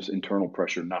tremendous internal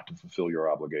pressure not to fulfill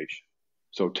your obligation.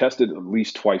 So test it at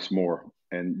least twice more,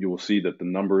 and you will see that the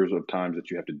numbers of times that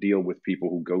you have to deal with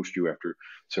people who ghost you after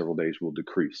several days will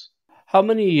decrease. how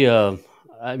many?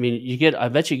 I mean, I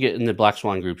bet you get in the Black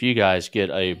Swan group. You guys get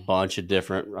a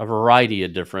variety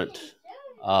of different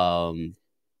um,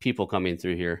 people coming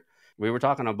through here. We were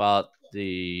talking about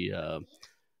you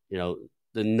know,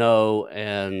 the no,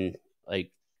 and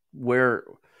like where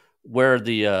where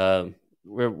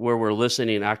we're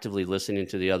listening, actively listening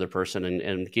to the other person,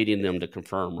 and getting them to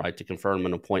confirm, right, to confirm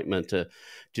an appointment to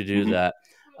do Mm-hmm. that.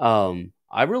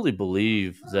 I really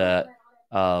believe that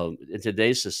in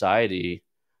today's society,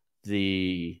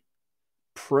 the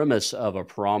premise of a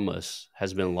promise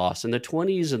has been lost. In the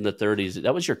 20s and the 30s,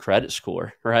 that was your credit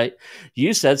score, right?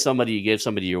 You gave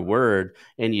somebody your word,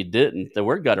 and you didn't. The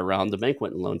word got around, the bank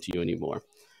wouldn't loan to you anymore.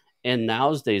 And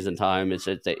now's days and time, it's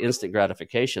the instant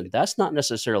gratification. That's not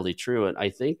necessarily true. And I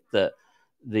think that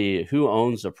the who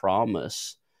owns a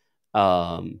promise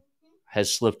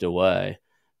has slipped away.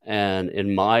 And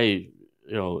in my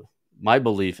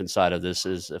belief inside of this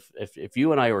is, if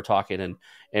you and I were talking,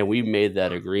 and we made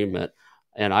that agreement,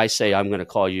 and I say I'm going to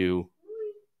call you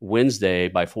Wednesday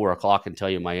by 4 o'clock and tell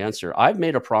you my answer, I've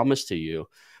made a promise to you,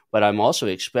 but I'm also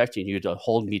expecting you to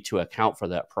hold me to account for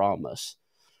that promise,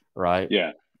 right?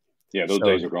 Yeah. Yeah. Those So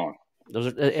days are gone.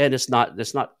 and that's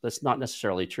not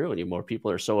necessarily true anymore.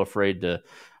 People are so afraid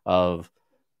of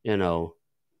you know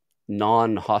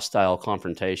non-hostile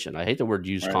confrontation. I hate the word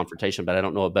used, Right. confrontation, but I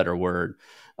don't know a better word.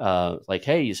 Like,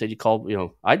 hey, you said you called.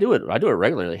 I do it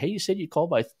regularly. Hey, you said you called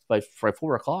by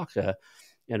 4 o'clock.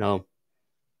 You know,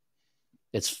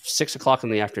 it's 6 o'clock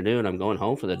in the afternoon. I'm going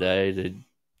home for the day. Did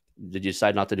you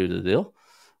decide not to do the deal,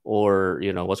 or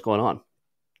what's going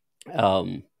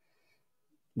on?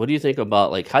 What do you think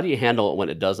about, like, how do you handle it when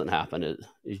it doesn't happen? Do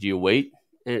you wait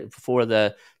before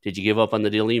did you give up on the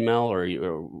deal email, or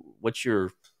what's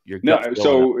your gut No. feel on it?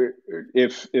 So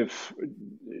if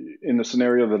in the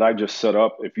scenario that I just set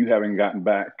up, if you haven't gotten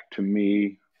back to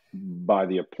me by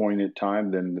the appointed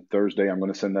time, then the Thursday I'm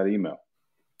going to send that email.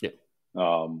 Yeah.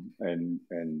 And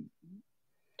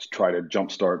to try to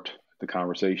jumpstart the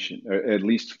conversation, at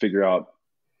least figure out,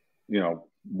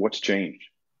 what's changed,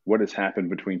 what has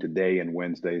happened between today and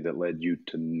Wednesday that led you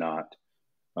to not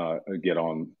get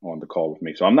on the call with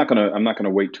me. So I'm not gonna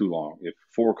wait too long. If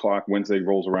 4 o'clock Wednesday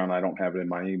rolls around, and I don't have it in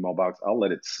my email box, I'll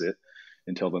let it sit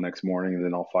until the next morning, and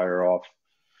then I'll fire off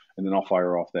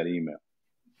that email.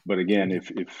 But again,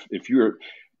 if you're,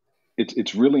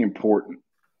 it's really important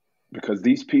because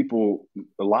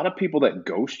a lot of people that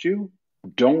ghost you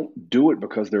don't do it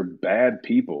because they're bad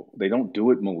people. They don't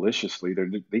do it maliciously.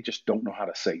 They just don't know how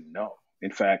to say no.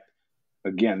 In fact,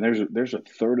 again, there's a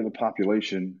third of the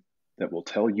population that will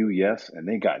tell you yes, and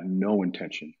they got no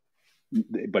intention.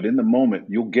 But in the moment,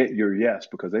 you'll get your yes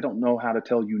because they don't know how to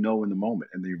tell you no in the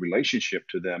moment. And the relationship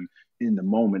to them in the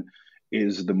moment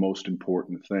is the most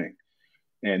important thing.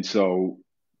 And so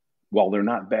while they're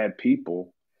not bad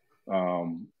people,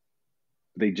 um,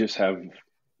 they just have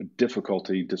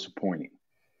difficulty disappointing.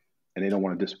 And they don't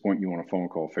want to disappoint you on a phone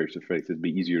call face to face. It'd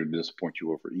be easier to disappoint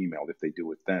you over email if they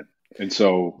do it then. And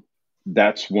so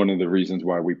that's one of the reasons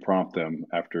why we prompt them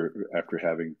after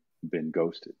having been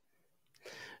ghosted.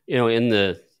 In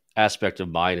the aspect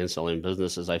of buying and selling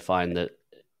businesses, I find that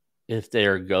if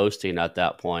they're ghosting at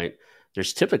that point,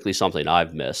 there's typically something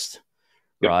I've missed,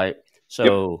 Yep. right?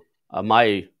 So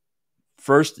my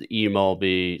first email will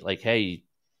be like, hey,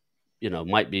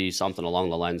 might be something along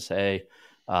the lines, hey,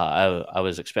 I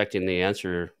was expecting the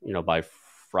answer, by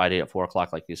Friday at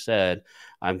 4:00, like you said.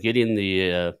 I'm getting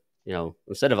the,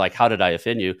 instead of like, how did I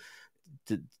offend you?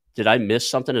 Did I miss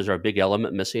something? Is there a big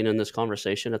element missing in this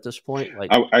conversation at this point?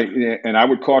 Like, I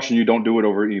would caution you, don't do it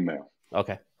over email.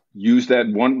 Okay. Use that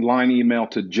one line email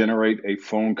to generate a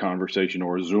phone conversation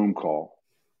or a Zoom call.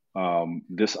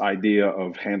 This idea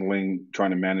of trying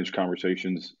to manage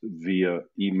conversations via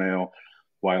email,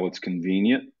 while it's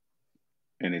convenient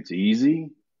and it's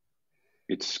easy,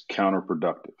 it's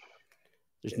counterproductive.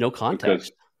 There's no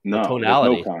context. No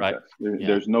tonality, context. Right?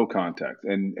 There's no context.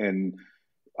 And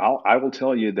I will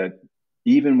tell you that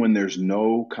even when there's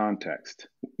no context,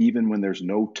 even when there's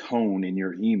no tone in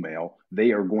your email,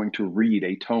 they are going to read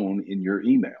a tone in your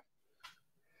email.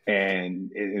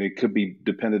 And it could be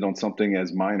dependent on something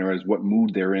as minor as what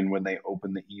mood they're in when they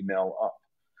open the email up.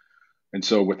 And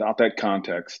so without that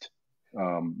context,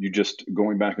 you just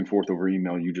going back and forth over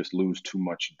email, you just lose too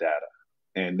much data.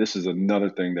 And this is another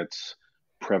thing that's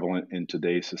prevalent in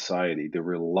today's society, the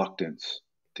reluctance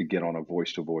to get on a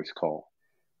voice-to-voice call.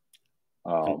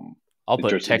 I'll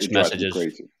put text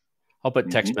messages. I'll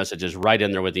put text messages right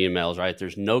in there with emails, right?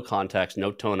 There's no context,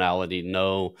 no tonality,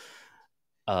 no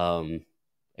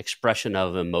expression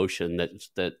of emotion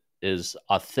that is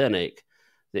authentic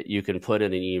that you can put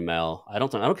in an email. I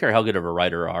don't care how good of a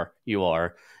writer you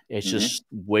are. It's just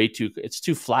it's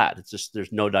too flat. It's just,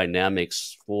 there's no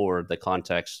dynamics for the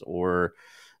context or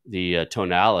the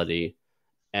tonality.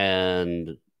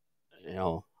 And,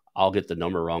 I'll get the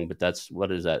number wrong, but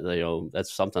what is that?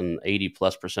 That's something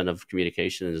 80+% of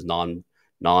communication is non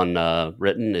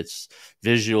written. It's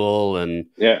visual and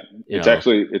it's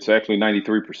actually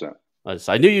 93%.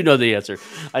 So I knew you know the answer.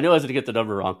 I knew I was going to get the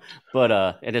number wrong, but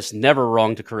and it's never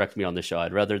wrong to correct me on the show.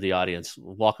 I'd rather the audience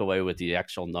walk away with the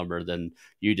actual number than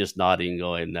you just nodding,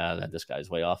 going, "Nah, this guy's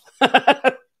way off."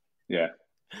 Yeah.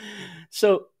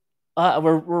 So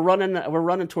we're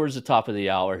running towards the top of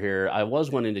the hour here. I was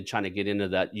wanting to try to get into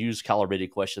that use calibrated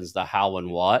questions, the how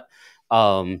and what.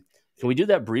 Can we do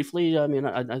that briefly? I mean,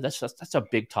 that's a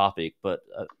big topic, but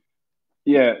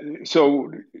yeah.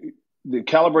 So the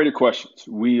calibrated questions,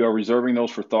 we are reserving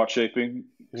those for thought shaping,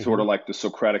 sort of like the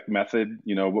Socratic method.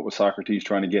 What was Socrates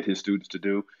trying to get his students to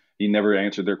do? He never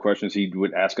answered their questions. He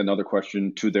would ask another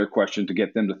question to their question to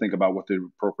get them to think about what the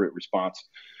appropriate response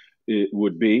it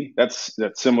would be. That's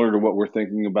similar to what we're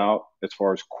thinking about as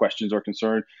far as questions are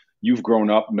concerned. You've grown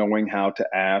up knowing how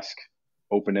to ask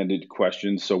open-ended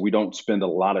questions, so we don't spend a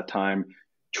lot of time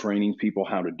training people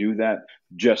how to do that,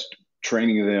 just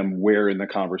training them where in the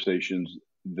conversations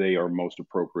they are most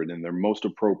appropriate. And they're most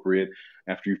appropriate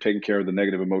after you've taken care of the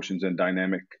negative emotions and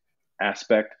dynamic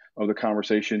aspect of the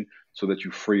conversation so that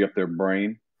you free up their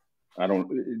brain.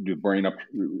 The brain up,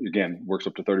 again, works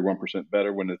up to 31%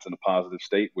 better when it's in a positive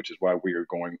state, which is why we are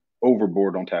going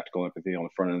overboard on tactical empathy on the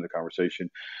front end of the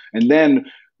conversation. And then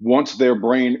once their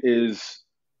brain is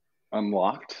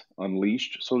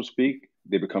unleashed, so to speak,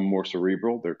 they become more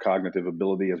cerebral. Their cognitive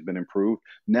ability has been improved.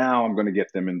 Now I'm going to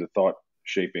get them into thought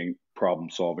shaping, problem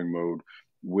solving mode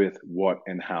with what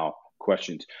and how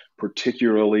questions,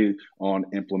 particularly on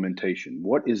implementation.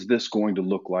 What is this going to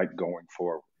look like going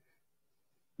forward?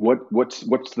 What's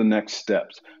the next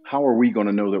steps? How are we going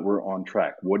to know that we're on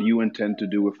track? What do you intend to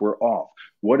do if we're off?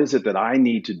 What is it that I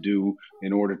need to do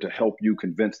in order to help you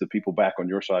convince the people back on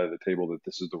your side of the table that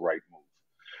this is the right move?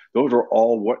 Those are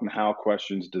all what and how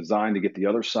questions designed to get the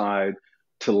other side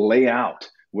to lay out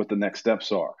what the next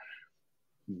steps are.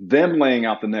 Them laying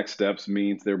out the next steps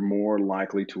means they're more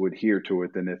likely to adhere to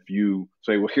it than if you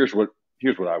say, well, here's what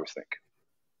I was thinking.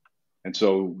 And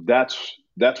so that's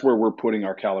That's where we're putting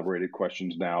our calibrated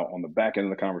questions now on the back end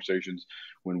of the conversations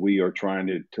when we are trying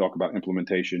to talk about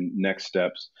implementation, next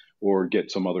steps, or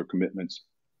get some other commitments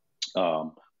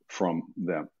from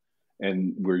them.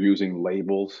 And we're using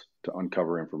labels to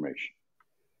uncover information.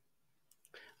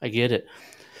 I get it.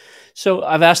 So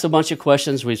I've asked a bunch of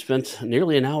questions. We've spent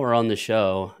nearly an hour on the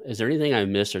show. Is there anything I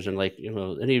missed? Or like,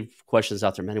 any questions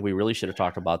out there? Man, we really should have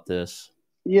talked about this.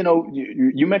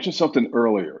 You mentioned something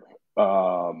earlier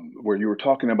where you were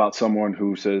talking about someone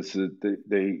who says that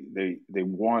they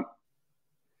want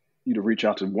you to reach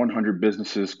out to 100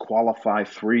 businesses, qualify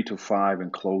 3 to 5,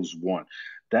 and close 1.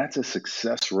 That's a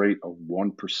success rate of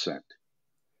 1%.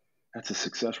 That's a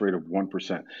success rate of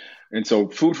 1%. And so,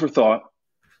 food for thought.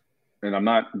 And I'm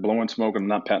not blowing smoke. I'm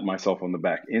not patting myself on the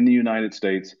back. In the United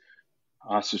States,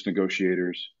 hostage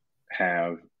negotiators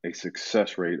have a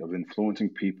success rate of influencing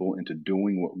people into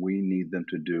doing what we need them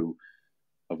to do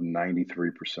of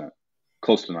 93%,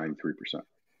 close to 93%.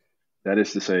 That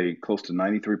is to say, close to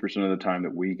 93% of the time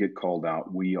that we get called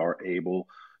out, we are able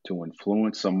to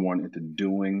influence someone into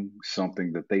doing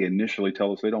something that they initially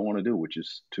tell us they don't want to do, which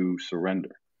is to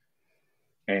surrender.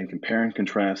 And compare and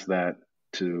contrast that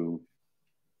to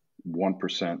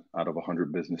 1% out of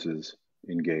 100 businesses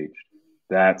engaged.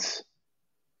 That's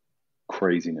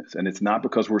craziness. And it's not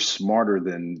because we're smarter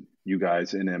than you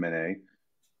guys in M&A.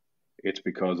 It's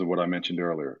because of what I mentioned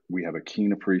earlier. We have a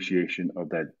keen appreciation of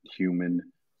that human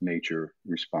nature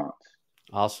response.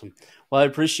 Awesome. Well, I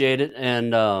appreciate it.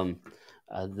 And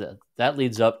that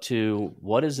leads up to,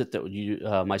 what is it that you,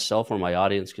 myself or my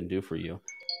audience can do for you?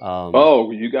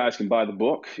 You guys can buy the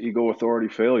book, Ego Authority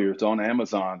Failure. It's on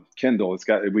Amazon Kindle.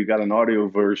 We've got an audio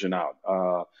version out.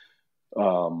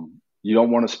 You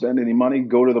don't want to spend any money,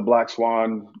 go to the Black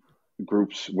Swan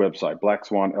Group's website,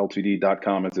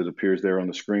 blackswanltd.com, as it appears there on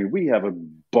the screen. We have a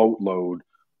boatload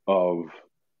of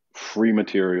free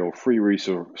material, free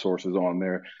resources on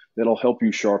there that'll help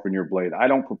you sharpen your blade. I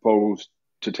don't propose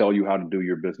to tell you how to do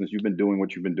your business. You've been doing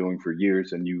what you've been doing for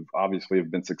years, and you obviously have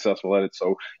been successful at it.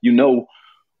 So you know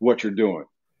what you're doing.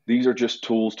 These are just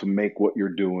tools to make what you're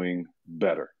doing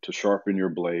better, to sharpen your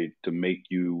blade, to make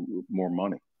you more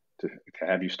money, to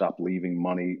have you stop leaving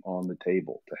money on the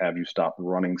table, to have you stop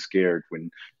running scared when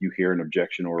you hear an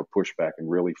objection or a pushback, and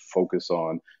really focus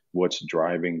on what's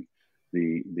driving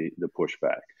the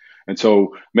pushback. And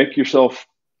so make yourself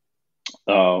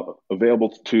available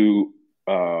to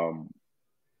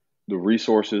the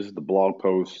resources, the blog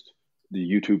post, the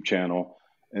YouTube channel.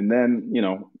 And then,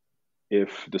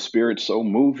 if the spirit so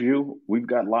moves you, we've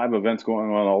got live events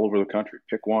going on all over the country.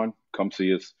 Pick one, come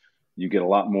see us. You get a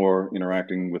lot more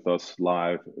interacting with us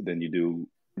live than you do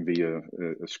via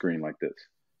a screen like this.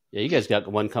 Yeah, you guys got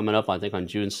one coming up, I think, on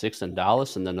June 6th in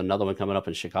Dallas, and then another one coming up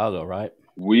in Chicago, right?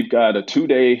 We've got a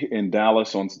 2-day in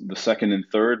Dallas on the 2nd and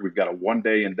 3rd. We've got a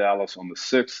 1-day in Dallas on the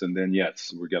 6th. And then,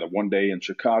 yes, we've got a 1-day in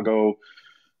Chicago.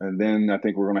 And then I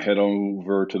think we're going to head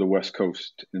over to the West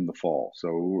Coast in the fall.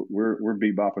 So we're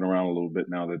bebopping around a little bit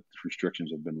now that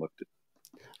restrictions have been lifted.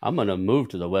 I'm going to move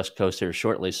to the West Coast here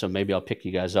shortly, so maybe I'll pick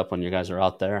you guys up when you guys are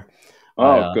out there.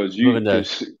 Because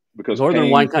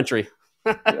Northern wine country.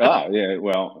 Yeah.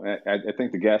 Well, I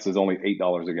think the gas is only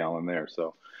 $8 a gallon there.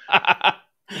 So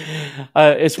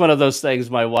it's one of those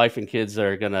things. My wife and kids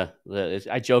are gonna.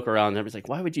 I joke around. Everybody's like,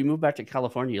 "Why would you move back to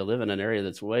California? You live in an area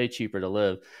that's way cheaper to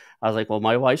live." I was like, "Well,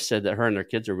 my wife said that her and their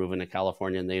kids are moving to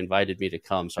California, and they invited me to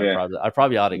come. So yeah. I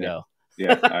probably ought to go."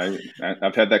 Yeah,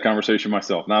 I've had that conversation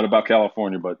myself. Not about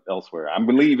California, but elsewhere. I'm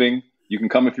leaving. You can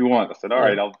come if you want. I said, "All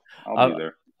right, I'll be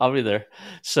there." I'll be there.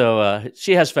 So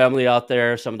she has family out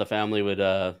there. Some of the family would,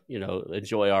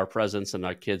 enjoy our presence, and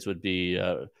our kids would be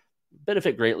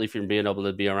benefit greatly from being able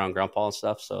to be around grandpa and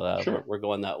stuff. So sure. we're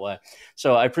going that way.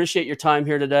 So I appreciate your time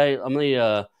here today. Let me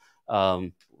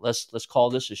let's call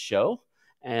this a show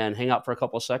and hang out for a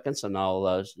couple of seconds, and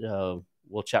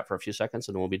we'll chat for a few seconds,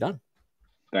 and then we'll be done.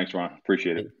 Thanks, Ron.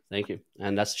 Appreciate it. Thank you.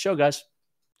 And that's the show, guys.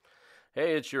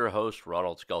 Hey, it's your host,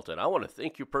 Ronald Skelton. I want to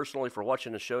thank you personally for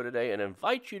watching the show today and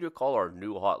invite you to call our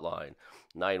new hotline,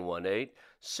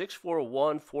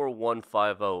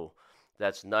 918-641-4150.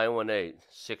 That's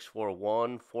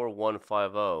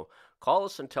 918-641-4150. Call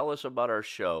us and tell us about our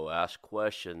show, ask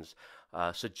questions,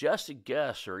 suggest a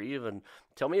guest, or even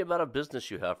tell me about a business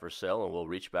you have for sale, and we'll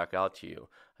reach back out to you.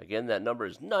 Again, that number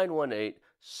is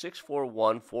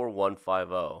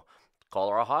 918-641-4150. Call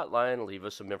our hotline, leave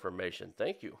us some information.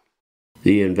 Thank you.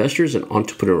 The Investors and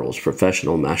Entrepreneurs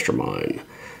Professional Mastermind.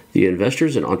 The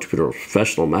Investors and Entrepreneurs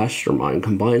Professional Mastermind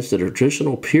combines the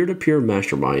traditional peer-to-peer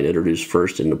mastermind introduced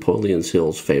first in Napoleon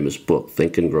Hill's famous book,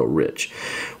 Think and Grow Rich,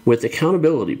 with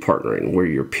accountability partnering, where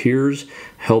your peers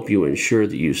help you ensure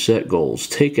that you set goals,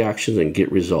 take actions, and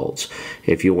get results.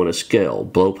 If you want to scale,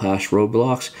 blow past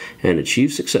roadblocks, and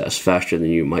achieve success faster than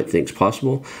you might think is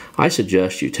possible, I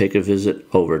suggest you take a visit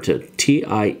over to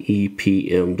TIEPM.com.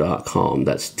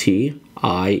 That's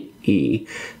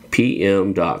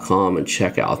TIEPM.com and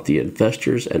check out the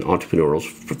Investors and Entrepreneurs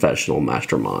Professional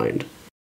Mastermind.